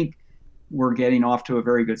I think we're getting off to a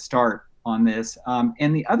very good start on this.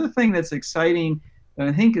 And the other thing that's exciting that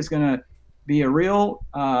I think is going to be a real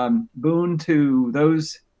boon to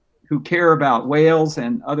those who care about whales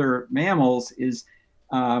and other mammals is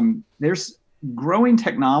there's growing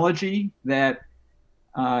technology that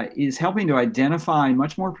is helping to identify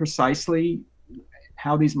much more precisely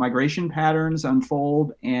how these migration patterns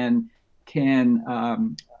unfold, and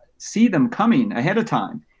can see them coming ahead of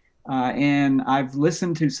time. And I've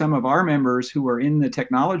listened to some of our members who are in the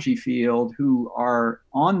technology field who are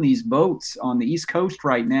on these boats on the East Coast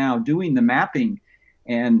right now doing the mapping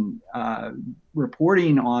and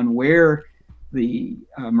reporting on where the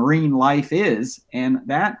marine life is. And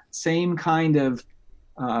that same kind of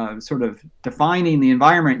sort of defining the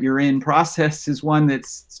environment you're in process is one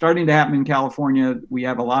that's starting to happen in California. We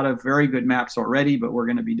have a lot of very good maps already, but we're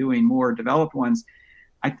going to be doing more developed ones.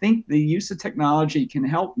 I think the use of technology can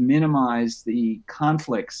help minimize the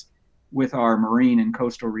conflicts with our marine and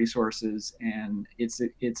coastal resources. And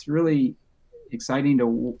it's really exciting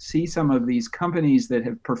to see some of these companies that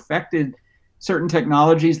have perfected certain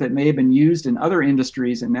technologies that may have been used in other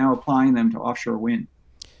industries and now applying them to offshore wind.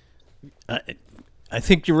 I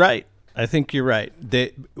think you're right. I think you're right.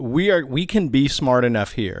 That we can be smart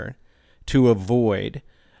enough here to avoid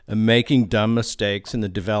making dumb mistakes in the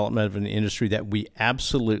development of an industry that we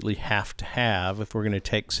absolutely have to have if we're going to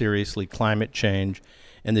take seriously climate change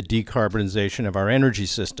and the decarbonization of our energy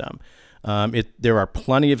system. There are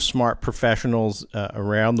plenty of smart professionals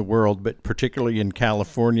around the world, but particularly in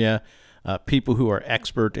California, people who are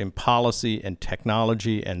expert in policy and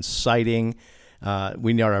technology and siting.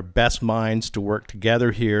 We need our best minds to work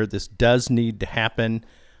together here. This does need to happen.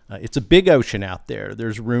 It's a big ocean out there.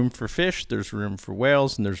 There's room for fish, there's room for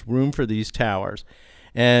whales, and there's room for these towers.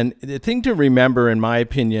 And the thing to remember, in my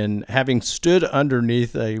opinion, having stood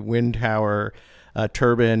underneath a wind tower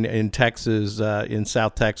turbine in Texas, in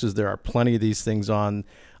South Texas, there are plenty of these things on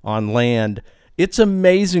land. It's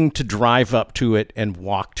amazing to drive up to it and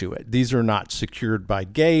walk to it. These are not secured by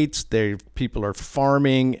gates. People are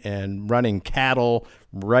farming and running cattle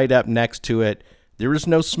right up next to it. There is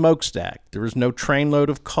no smokestack. There is no trainload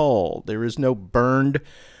of coal. There is no burned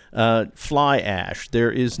fly ash.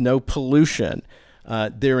 There is no pollution.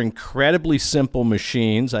 They're incredibly simple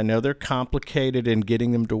machines. I know they're complicated in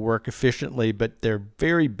getting them to work efficiently, but they're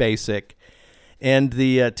very basic. And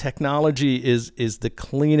the technology is the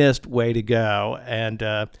cleanest way to go. And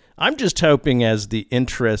I'm just hoping as the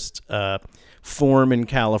interests form in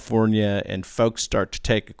California and folks start to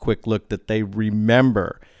take a quick look that they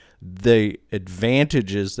remember the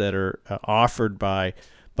advantages that are offered by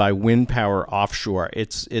wind power offshore.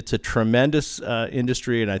 It's a tremendous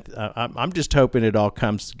industry, and I'm just hoping it all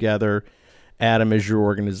comes together, Adam, as your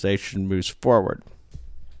organization moves forward.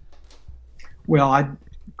 Well, I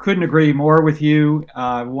couldn't agree more with you.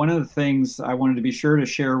 One of the things I wanted to be sure to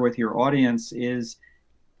share with your audience is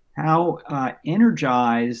how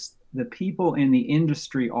energized the people in the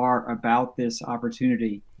industry are about this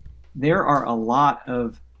opportunity. There are a lot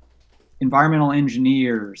of environmental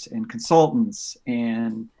engineers and consultants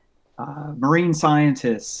and marine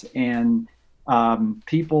scientists and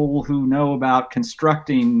people who know about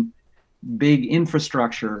constructing big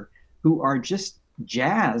infrastructure who are just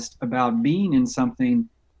jazzed about being in something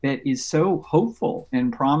that is so hopeful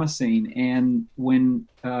and promising. And when,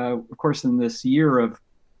 of course, in this year of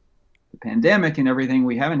the pandemic and everything,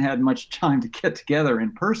 we haven't had much time to get together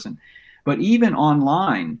in person. But even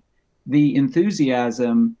online, the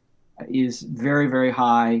enthusiasm is very, very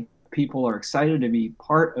high. People are excited to be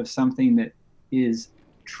part of something that is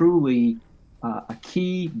truly a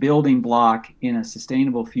key building block in a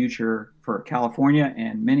sustainable future for California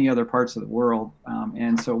and many other parts of the world.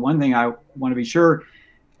 And so one thing I want to be sure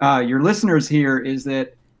your listeners hear is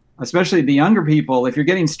that, especially the younger people, if you're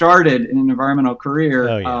getting started in an environmental career,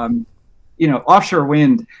 offshore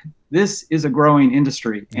wind, this is a growing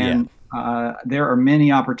industry. And there are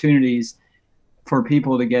many opportunities for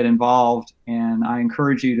people to get involved, and I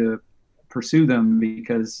encourage you to pursue them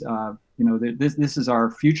because this is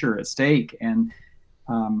our future at stake. And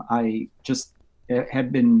I just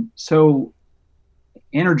have been so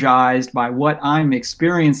energized by what I'm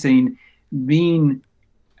experiencing being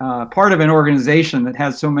part of an organization that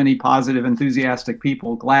has so many positive, enthusiastic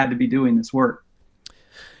people glad to be doing this work.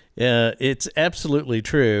 Yeah, it's absolutely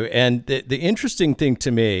true. And the interesting thing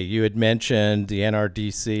to me, you had mentioned the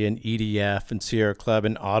NRDC and EDF and Sierra Club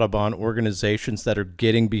and Audubon, organizations that are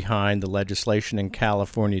getting behind the legislation in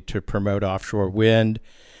California to promote offshore wind.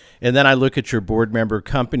 And then I look at your board member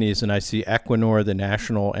companies and I see Equinor, the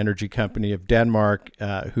national energy company of Denmark,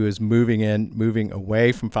 who is moving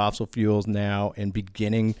away from fossil fuels now and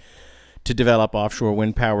beginning to develop offshore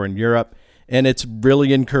wind power in Europe. And it's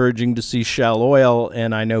really encouraging to see Shell Oil,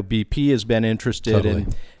 and I know BP has been interested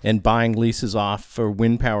in buying leases off for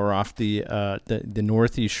wind power off the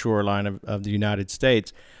northeast shoreline of the United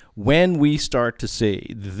States. When we start to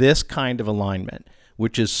see this kind of alignment,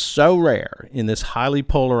 which is so rare in this highly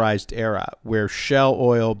polarized era where Shell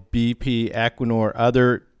Oil, BP, Equinor,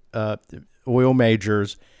 other oil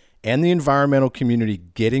majors, and the environmental community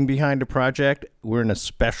getting behind a project, we're in a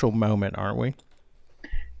special moment, aren't we?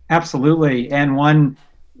 Absolutely. And one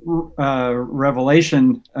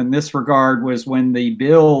revelation in this regard was when the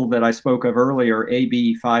bill that I spoke of earlier,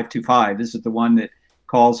 AB 525, this is the one that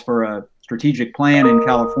calls for a strategic plan in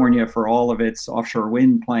California for all of its offshore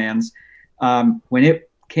wind plans. When it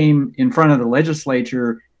came in front of the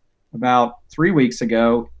legislature about 3 weeks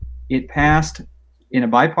ago, it passed in a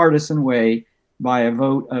bipartisan way by a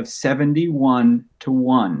vote of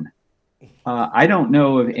 71-1. I don't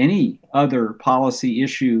know of any other policy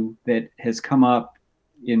issue that has come up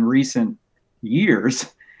in recent years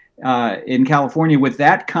in California with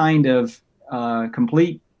that kind of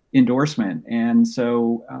complete endorsement. And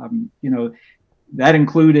so, that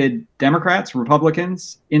included Democrats,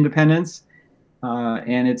 Republicans, independents,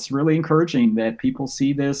 and it's really encouraging that people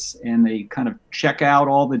see this and they kind of check out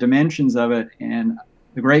all the dimensions of it. And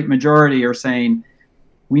the great majority are saying,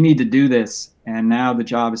 we need to do this. And now the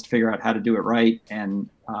job is to figure out how to do it right and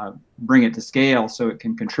bring it to scale so it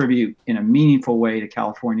can contribute in a meaningful way to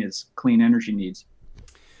California's clean energy needs.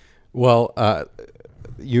 Well,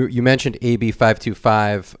 you mentioned AB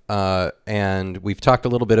 525, and we've talked a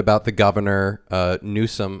little bit about the governor,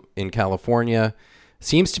 Newsom, in California.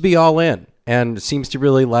 Seems to be all in and seems to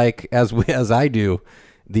really like, as I do,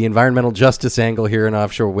 the environmental justice angle here in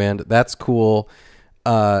offshore wind. That's cool.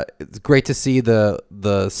 It's great to see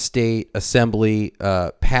the state assembly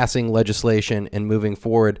passing legislation and moving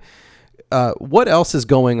forward. What else is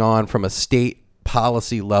going on from a state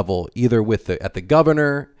policy level, either at the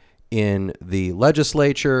governor, in the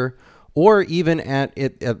legislature, or even at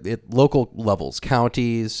local levels,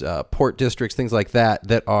 counties, port districts, things like that,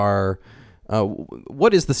 that are,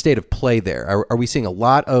 what is the state of play there? Are we seeing a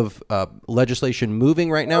lot of legislation moving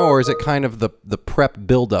right now, or is it kind of the prep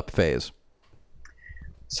build-up phase?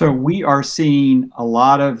 So we are seeing a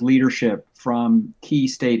lot of leadership from key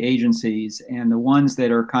state agencies, and the ones that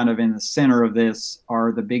are kind of in the center of this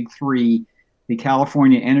are the big three: the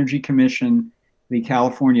California Energy Commission, the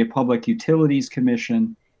California Public Utilities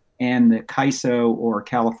Commission, and the CAISO, or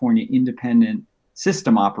California Independent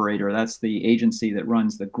System Operator. That's the agency that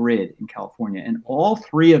runs the grid in California. And all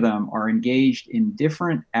three of them are engaged in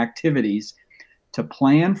different activities to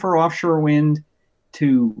plan for offshore wind,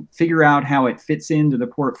 to figure out how it fits into the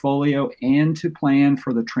portfolio, and to plan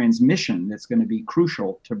for the transmission that's going to be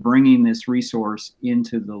crucial to bringing this resource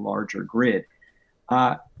into the larger grid.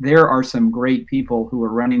 There are some great people who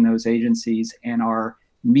are running those agencies and are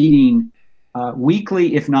meeting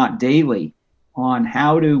weekly, if not daily, on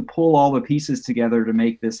how to pull all the pieces together to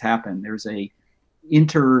make this happen. There's a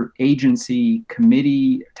interagency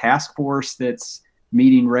committee task force that's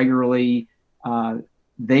meeting regularly.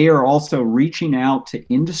 They are also reaching out to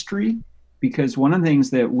industry, because one of the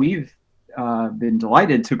things that we've been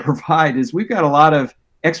delighted to provide is we've got a lot of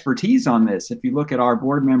expertise on this. If you look at our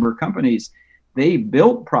board member companies, they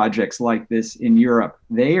built projects like this in Europe.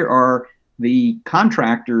 They are the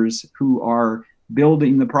contractors who are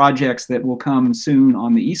building the projects that will come soon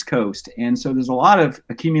on the East Coast. And so there's a lot of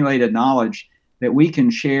accumulated knowledge that we can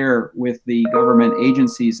share with the government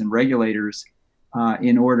agencies and regulators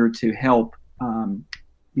in order to help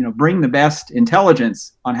bring the best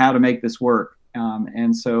intelligence on how to make this work.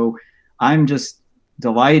 And so I'm just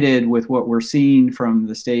delighted with what we're seeing from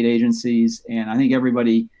the state agencies. And I think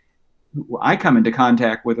everybody who I come into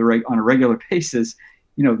contact with on a regular basis,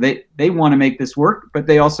 they want to make this work, but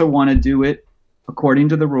they also want to do it according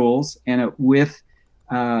to the rules and with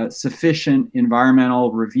sufficient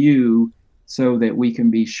environmental review so that we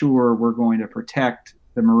can be sure we're going to protect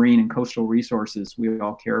the marine and coastal resources we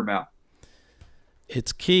all care about.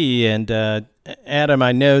 It's key. And Adam,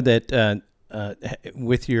 I know that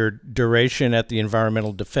with your duration at the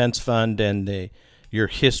Environmental Defense Fund and your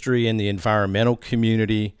history in the environmental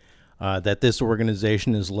community, that this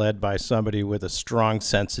organization is led by somebody with a strong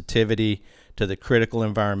sensitivity to the critical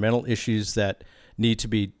environmental issues that need to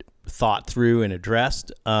be thought through and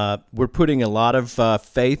addressed. We're putting a lot of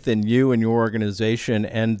faith in you and your organization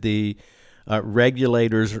and the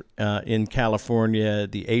regulators in California,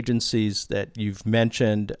 the agencies that you've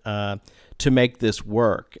mentioned, to make this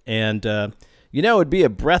work. And, it'd be a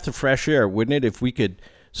breath of fresh air, wouldn't it, if we could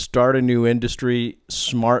start a new industry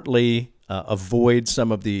smartly, avoid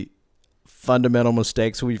some of the fundamental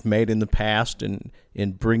mistakes we've made in the past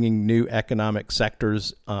in bringing new economic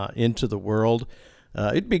sectors into the world.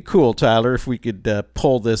 It'd be cool, Tyler, if we could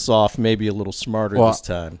pull this off maybe a little smarter this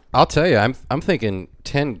time. I'll tell you, I'm thinking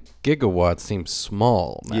 10 gigawatts seems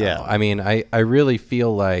small now. Yeah. I mean, I really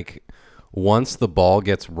feel like once the ball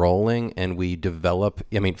gets rolling and we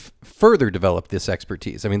further develop this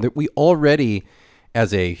expertise. I mean, we already,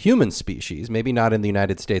 as a human species, maybe not in the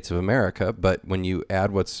United States of America, but when you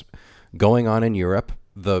add what's going on in Europe,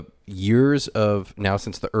 the years of now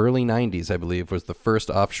since the early 90s, I believe, was the first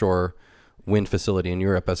offshore wind facility in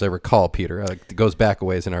Europe, as I recall, Peter. It goes back a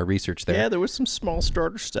ways in our research there. Yeah, there was some small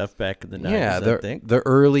starter stuff back in the 90s, Yeah, I think. the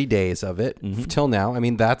early days of it till now. I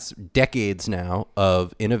mean, that's decades now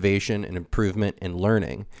of innovation and improvement and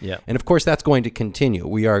learning. Yeah. And of course, that's going to continue.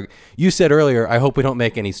 You said earlier, I hope we don't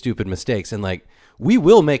make any stupid mistakes. And like, we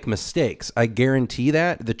will make mistakes. I guarantee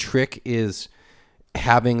that. The trick is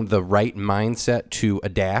having the right mindset to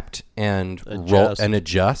adapt and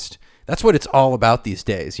adjust. That's what it's all about these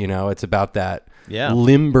days. It's about that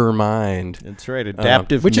limber mind. That's right.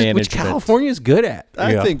 Adaptive management. Which California is good at.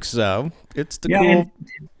 I think so. It's the cool. And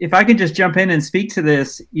if I could just jump in and speak to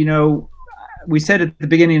this, we said at the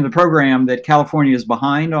beginning of the program that California is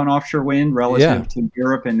behind on offshore wind relative to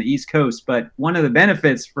Europe and the East Coast. But one of the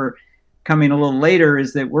benefits for coming a little later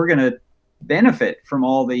is that we're going to benefit from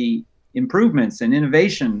all the improvements and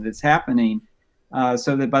innovation that's happening,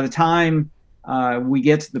 so that by the time we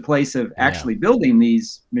get to the place of actually building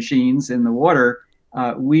these machines in the water,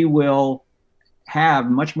 we will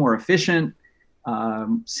have much more efficient,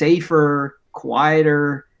 safer,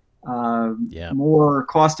 quieter, more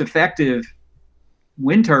cost-effective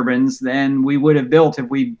wind turbines than we would have built if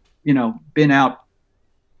we, been out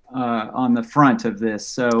on the front of this.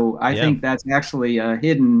 So I think that's actually a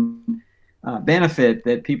hidden benefit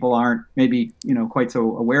that people aren't maybe, quite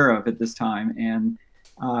so aware of at this time. And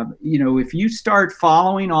if you start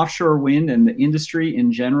following offshore wind and the industry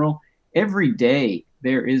in general, every day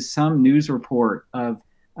there is some news report of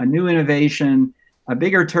a new innovation, a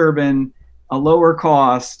bigger turbine, a lower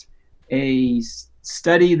cost, a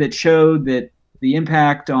study that showed that the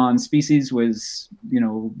impact on species was,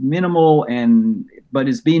 minimal but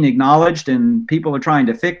is being acknowledged, and people are trying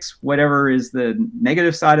to fix whatever is the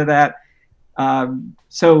negative side of that.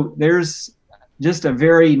 So there's just a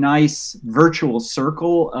very nice virtual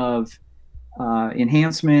circle of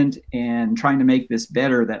enhancement and trying to make this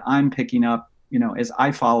better that I'm picking up, as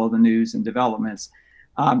I follow the news and developments.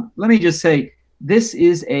 Let me just say, this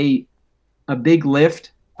is a big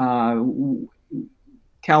lift.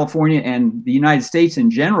 California and the United States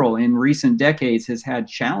in general in recent decades has had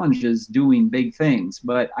challenges doing big things.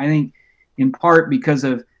 But I think in part because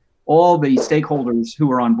of all the stakeholders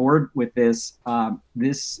who are on board with this,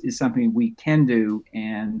 this is something we can do.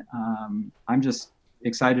 And I'm just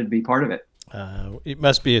excited to be part of it. It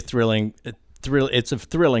must be it's a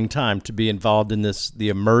thrilling time to be involved in the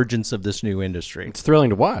emergence of this new industry. It's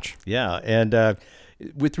thrilling to watch. Yeah. And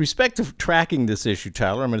with respect to tracking this issue,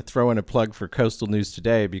 Tyler, I'm going to throw in a plug for Coastal News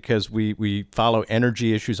Today, because we follow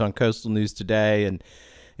energy issues on Coastal News Today. And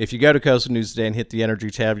if you go to Coastal News Today and hit the energy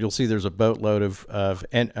tab, you'll see there's a boatload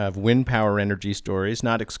of wind power energy stories,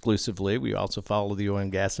 not exclusively. We also follow the oil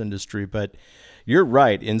and gas industry. But you're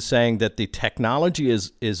right in saying that the technology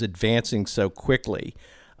is advancing so quickly.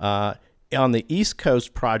 On the East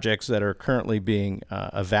Coast projects that are currently being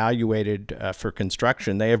evaluated for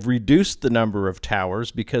construction, they have reduced the number of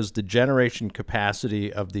towers because the generation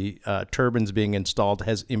capacity of the turbines being installed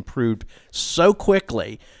has improved so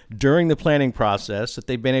quickly during the planning process that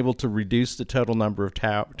they've been able to reduce the total number of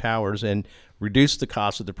towers and reduce the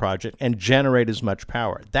cost of the project and generate as much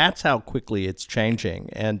power. That's how quickly it's changing.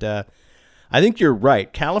 And I think you're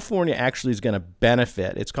right. California actually is going to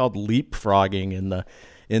benefit. It's called leapfrogging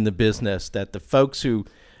in the business, that the folks who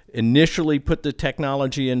initially put the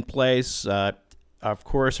technology in place, of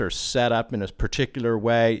course, are set up in a particular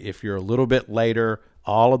way. If you're a little bit later,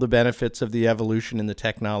 all of the benefits of the evolution in the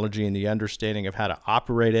technology and the understanding of how to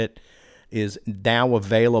operate it is now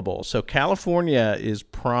available. So California is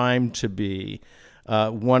primed to be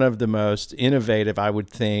one of the most innovative, I would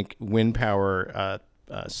think, wind power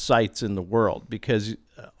sites in the world, because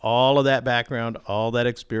all of that background, all that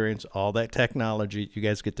experience, all that technology, you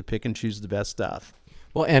guys get to pick and choose the best stuff.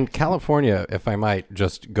 Well, and California, if I might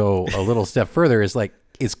just go a little step further,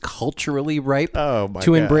 is culturally ripe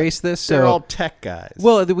to embrace this. They're all tech guys.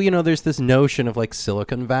 Well, there's this notion of like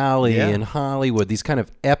Silicon Valley and Hollywood, these kind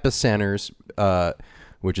of epicenters,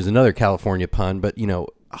 which is another California pun, but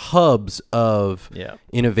hubs of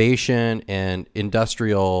innovation and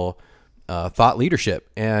industrial thought leadership.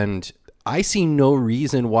 And I see no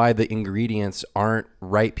reason why the ingredients aren't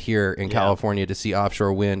ripe here in California to see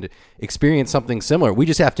offshore wind experience something similar. We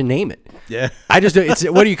just have to name it. Yeah.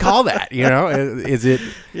 What do you call that? Is it?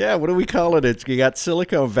 Yeah. What do we call it? You got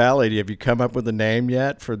Silicon Valley. Have you come up with a name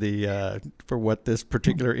yet for for what this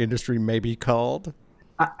particular industry may be called?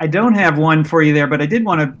 I don't have one for you there, but I did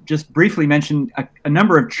want to just briefly mention a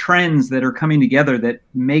number of trends that are coming together that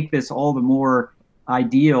make this all the more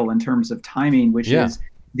ideal in terms of timing, which is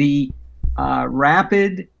the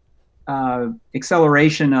rapid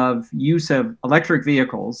acceleration of use of electric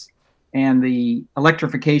vehicles and the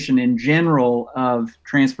electrification in general of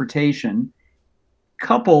transportation,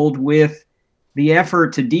 coupled with the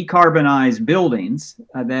effort to decarbonize buildings,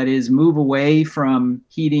 that is, move away from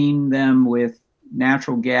heating them with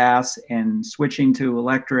natural gas and switching to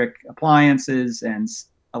electric appliances and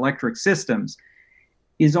electric systems,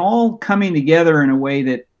 is all coming together in a way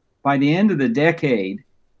that by the end of the decade,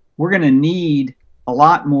 we're going to need a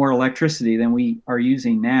lot more electricity than we are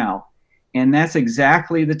using now. And that's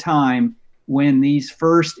exactly the time when these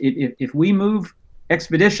first, if we move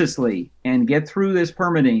expeditiously and get through this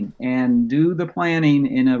permitting and do the planning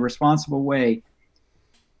in a responsible way,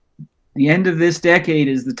 the end of this decade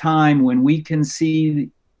is the time when we can see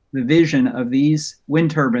the vision of these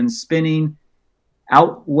wind turbines spinning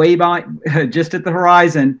out way by, just at the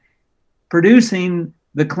horizon, producing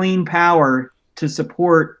the clean power to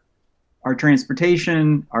support our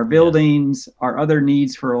transportation, our buildings, our other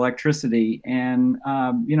needs for electricity. And,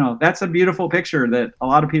 that's a beautiful picture that a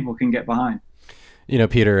lot of people can get behind.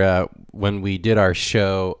 Peter, when we did our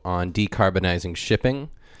show on decarbonizing shipping,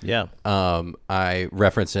 I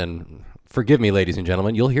referenced, and forgive me, ladies and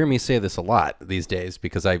gentlemen, you'll hear me say this a lot these days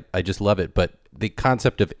because I just love it, but the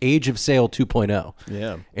concept of Age of Sail 2.0.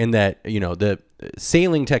 Yeah. And that, the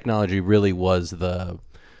sailing technology really was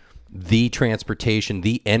the transportation,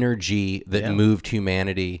 the energy that moved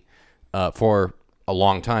humanity for a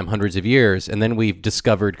long time, hundreds of years. And then we've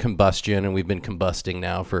discovered combustion, and we've been combusting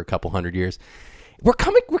now for a couple hundred years. We're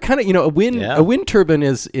kind of, a wind turbine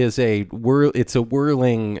is a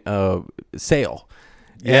whirling sail.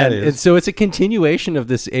 Yeah, and, it is. And so it's a continuation of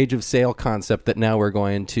this Age of Sail concept that now we're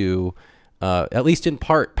going to, at least in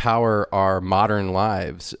part, power our modern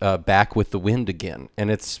lives back with the wind again.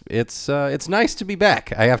 And it's nice to be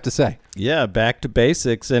back, I have to say. Yeah, back to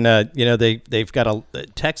basics. And they've got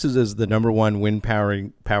Texas is the number one wind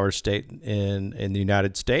power state in the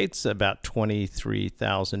United States, about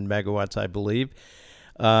 23,000 megawatts, I believe.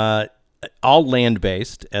 All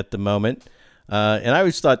land-based at the moment. And I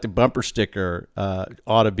always thought the bumper sticker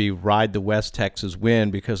ought to be "Ride the West Texas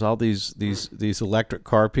Wind," because all these electric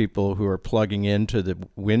car people who are plugging into the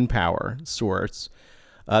wind power source,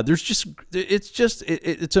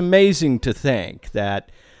 it's amazing to think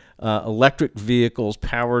that electric vehicles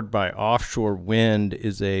powered by offshore wind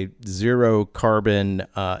is a zero carbon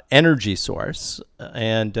energy source,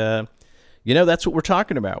 and that's what we're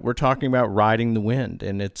talking about. We're talking about riding the wind,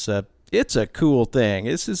 and it's a cool thing.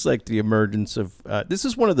 This is like the emergence of, this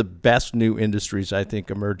is one of the best new industries, I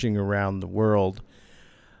think, emerging around the world.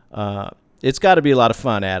 It's got to be a lot of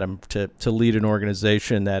fun, Adam, to lead an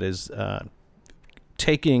organization that is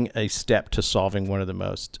taking a step to solving one of the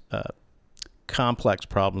most complex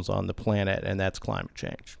problems on the planet, and that's climate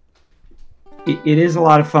change. It is a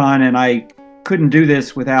lot of fun, and I couldn't do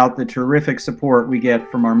this without the terrific support we get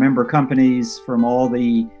from our member companies, from all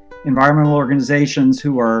the environmental organizations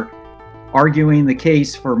who are arguing the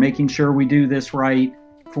case for making sure we do this right,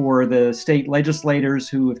 for the state legislators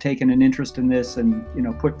who have taken an interest in this and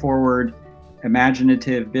put forward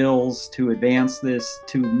imaginative bills to advance this,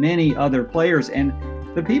 to many other players, and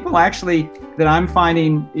the people actually that I'm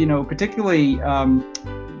finding particularly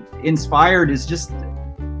inspired is just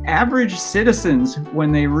average citizens.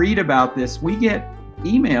 When they read about this, we get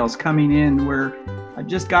emails coming in where I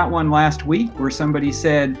just got one last week where somebody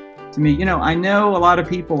said to me, I know a lot of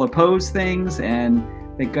people oppose things and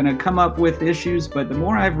they're going to come up with issues, but the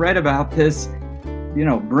more I've read about this,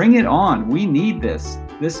 bring it on. We need this.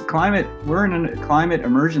 We're in a climate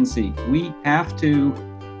emergency. We have to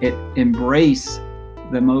embrace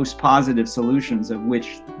the most positive solutions, of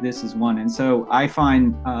which this is one. And so I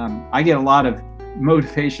find I get a lot of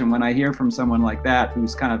motivation when I hear from someone like that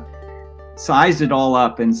who's kind of sized it all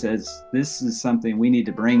up and says, this is something we need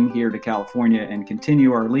to bring here to California and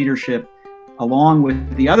continue our leadership, along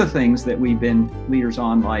with the other things that we've been leaders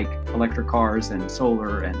on, like electric cars and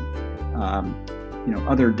solar and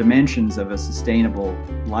other dimensions of a sustainable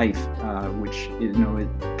life, which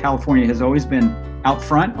California has always been out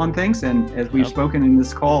front on things. And as we've spoken in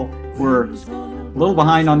this call, we're a little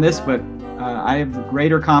behind on this, but I have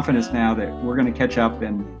greater confidence now that we're going to catch up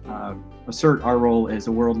and assert our role as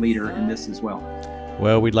a world leader in this as well.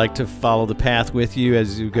 Well, we'd like to follow the path with you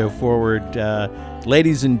as you go forward.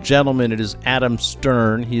 Ladies and gentlemen, it is Adam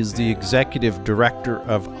Stern. He is the Executive Director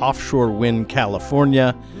of Offshore Wind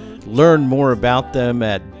California. Learn more about them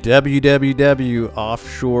at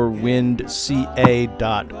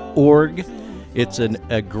www.offshorewindca.org. It's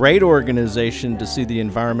a great organization to see the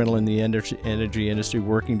environmental and the energy industry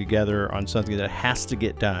working together on something that has to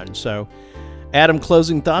get done. So, Adam,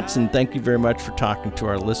 closing thoughts, and thank you very much for talking to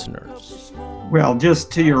our listeners. Well, just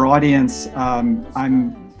to your audience, I'm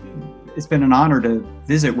it's been an honor to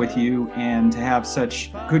visit with you and to have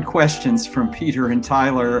such good questions from Peter and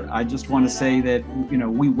Tyler. I just want to say that,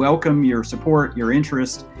 we welcome your support, your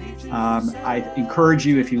interest. I encourage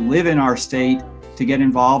you, if you live in our state, to get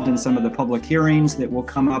involved in some of the public hearings that will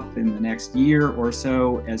come up in the next year or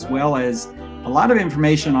so, as well as a lot of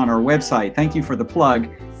information on our website. Thank you for the plug.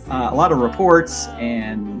 A lot of reports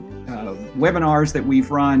and webinars that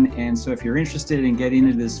we've run. And so if you're interested in getting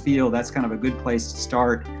into this field, that's kind of a good place to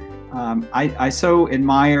start. I so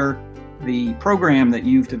admire the program that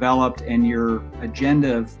you've developed and your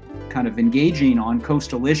agenda of kind of engaging on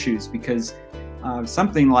coastal issues, because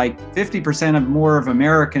something like 50% of more of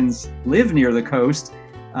Americans live near the coast.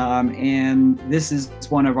 And this is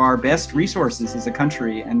one of our best resources as a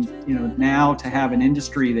country. And, now to have an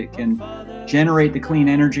industry that can generate the clean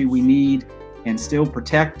energy we need and still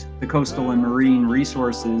protect the coastal and marine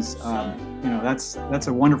resources, that's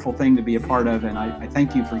a wonderful thing to be a part of. And I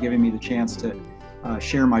thank you for giving me the chance to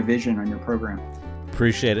share my vision on your program.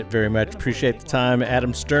 Appreciate it very much. Appreciate the time.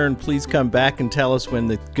 Adam Stern, please come back and tell us when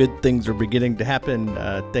the good things are beginning to happen.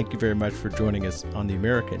 Thank you very much for joining us on the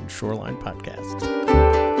American Shoreline Podcast.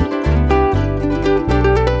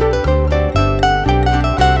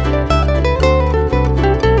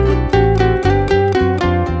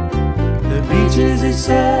 The beaches they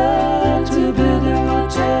sail to build their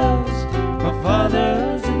hotels. My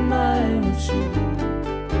father's and mine shoes.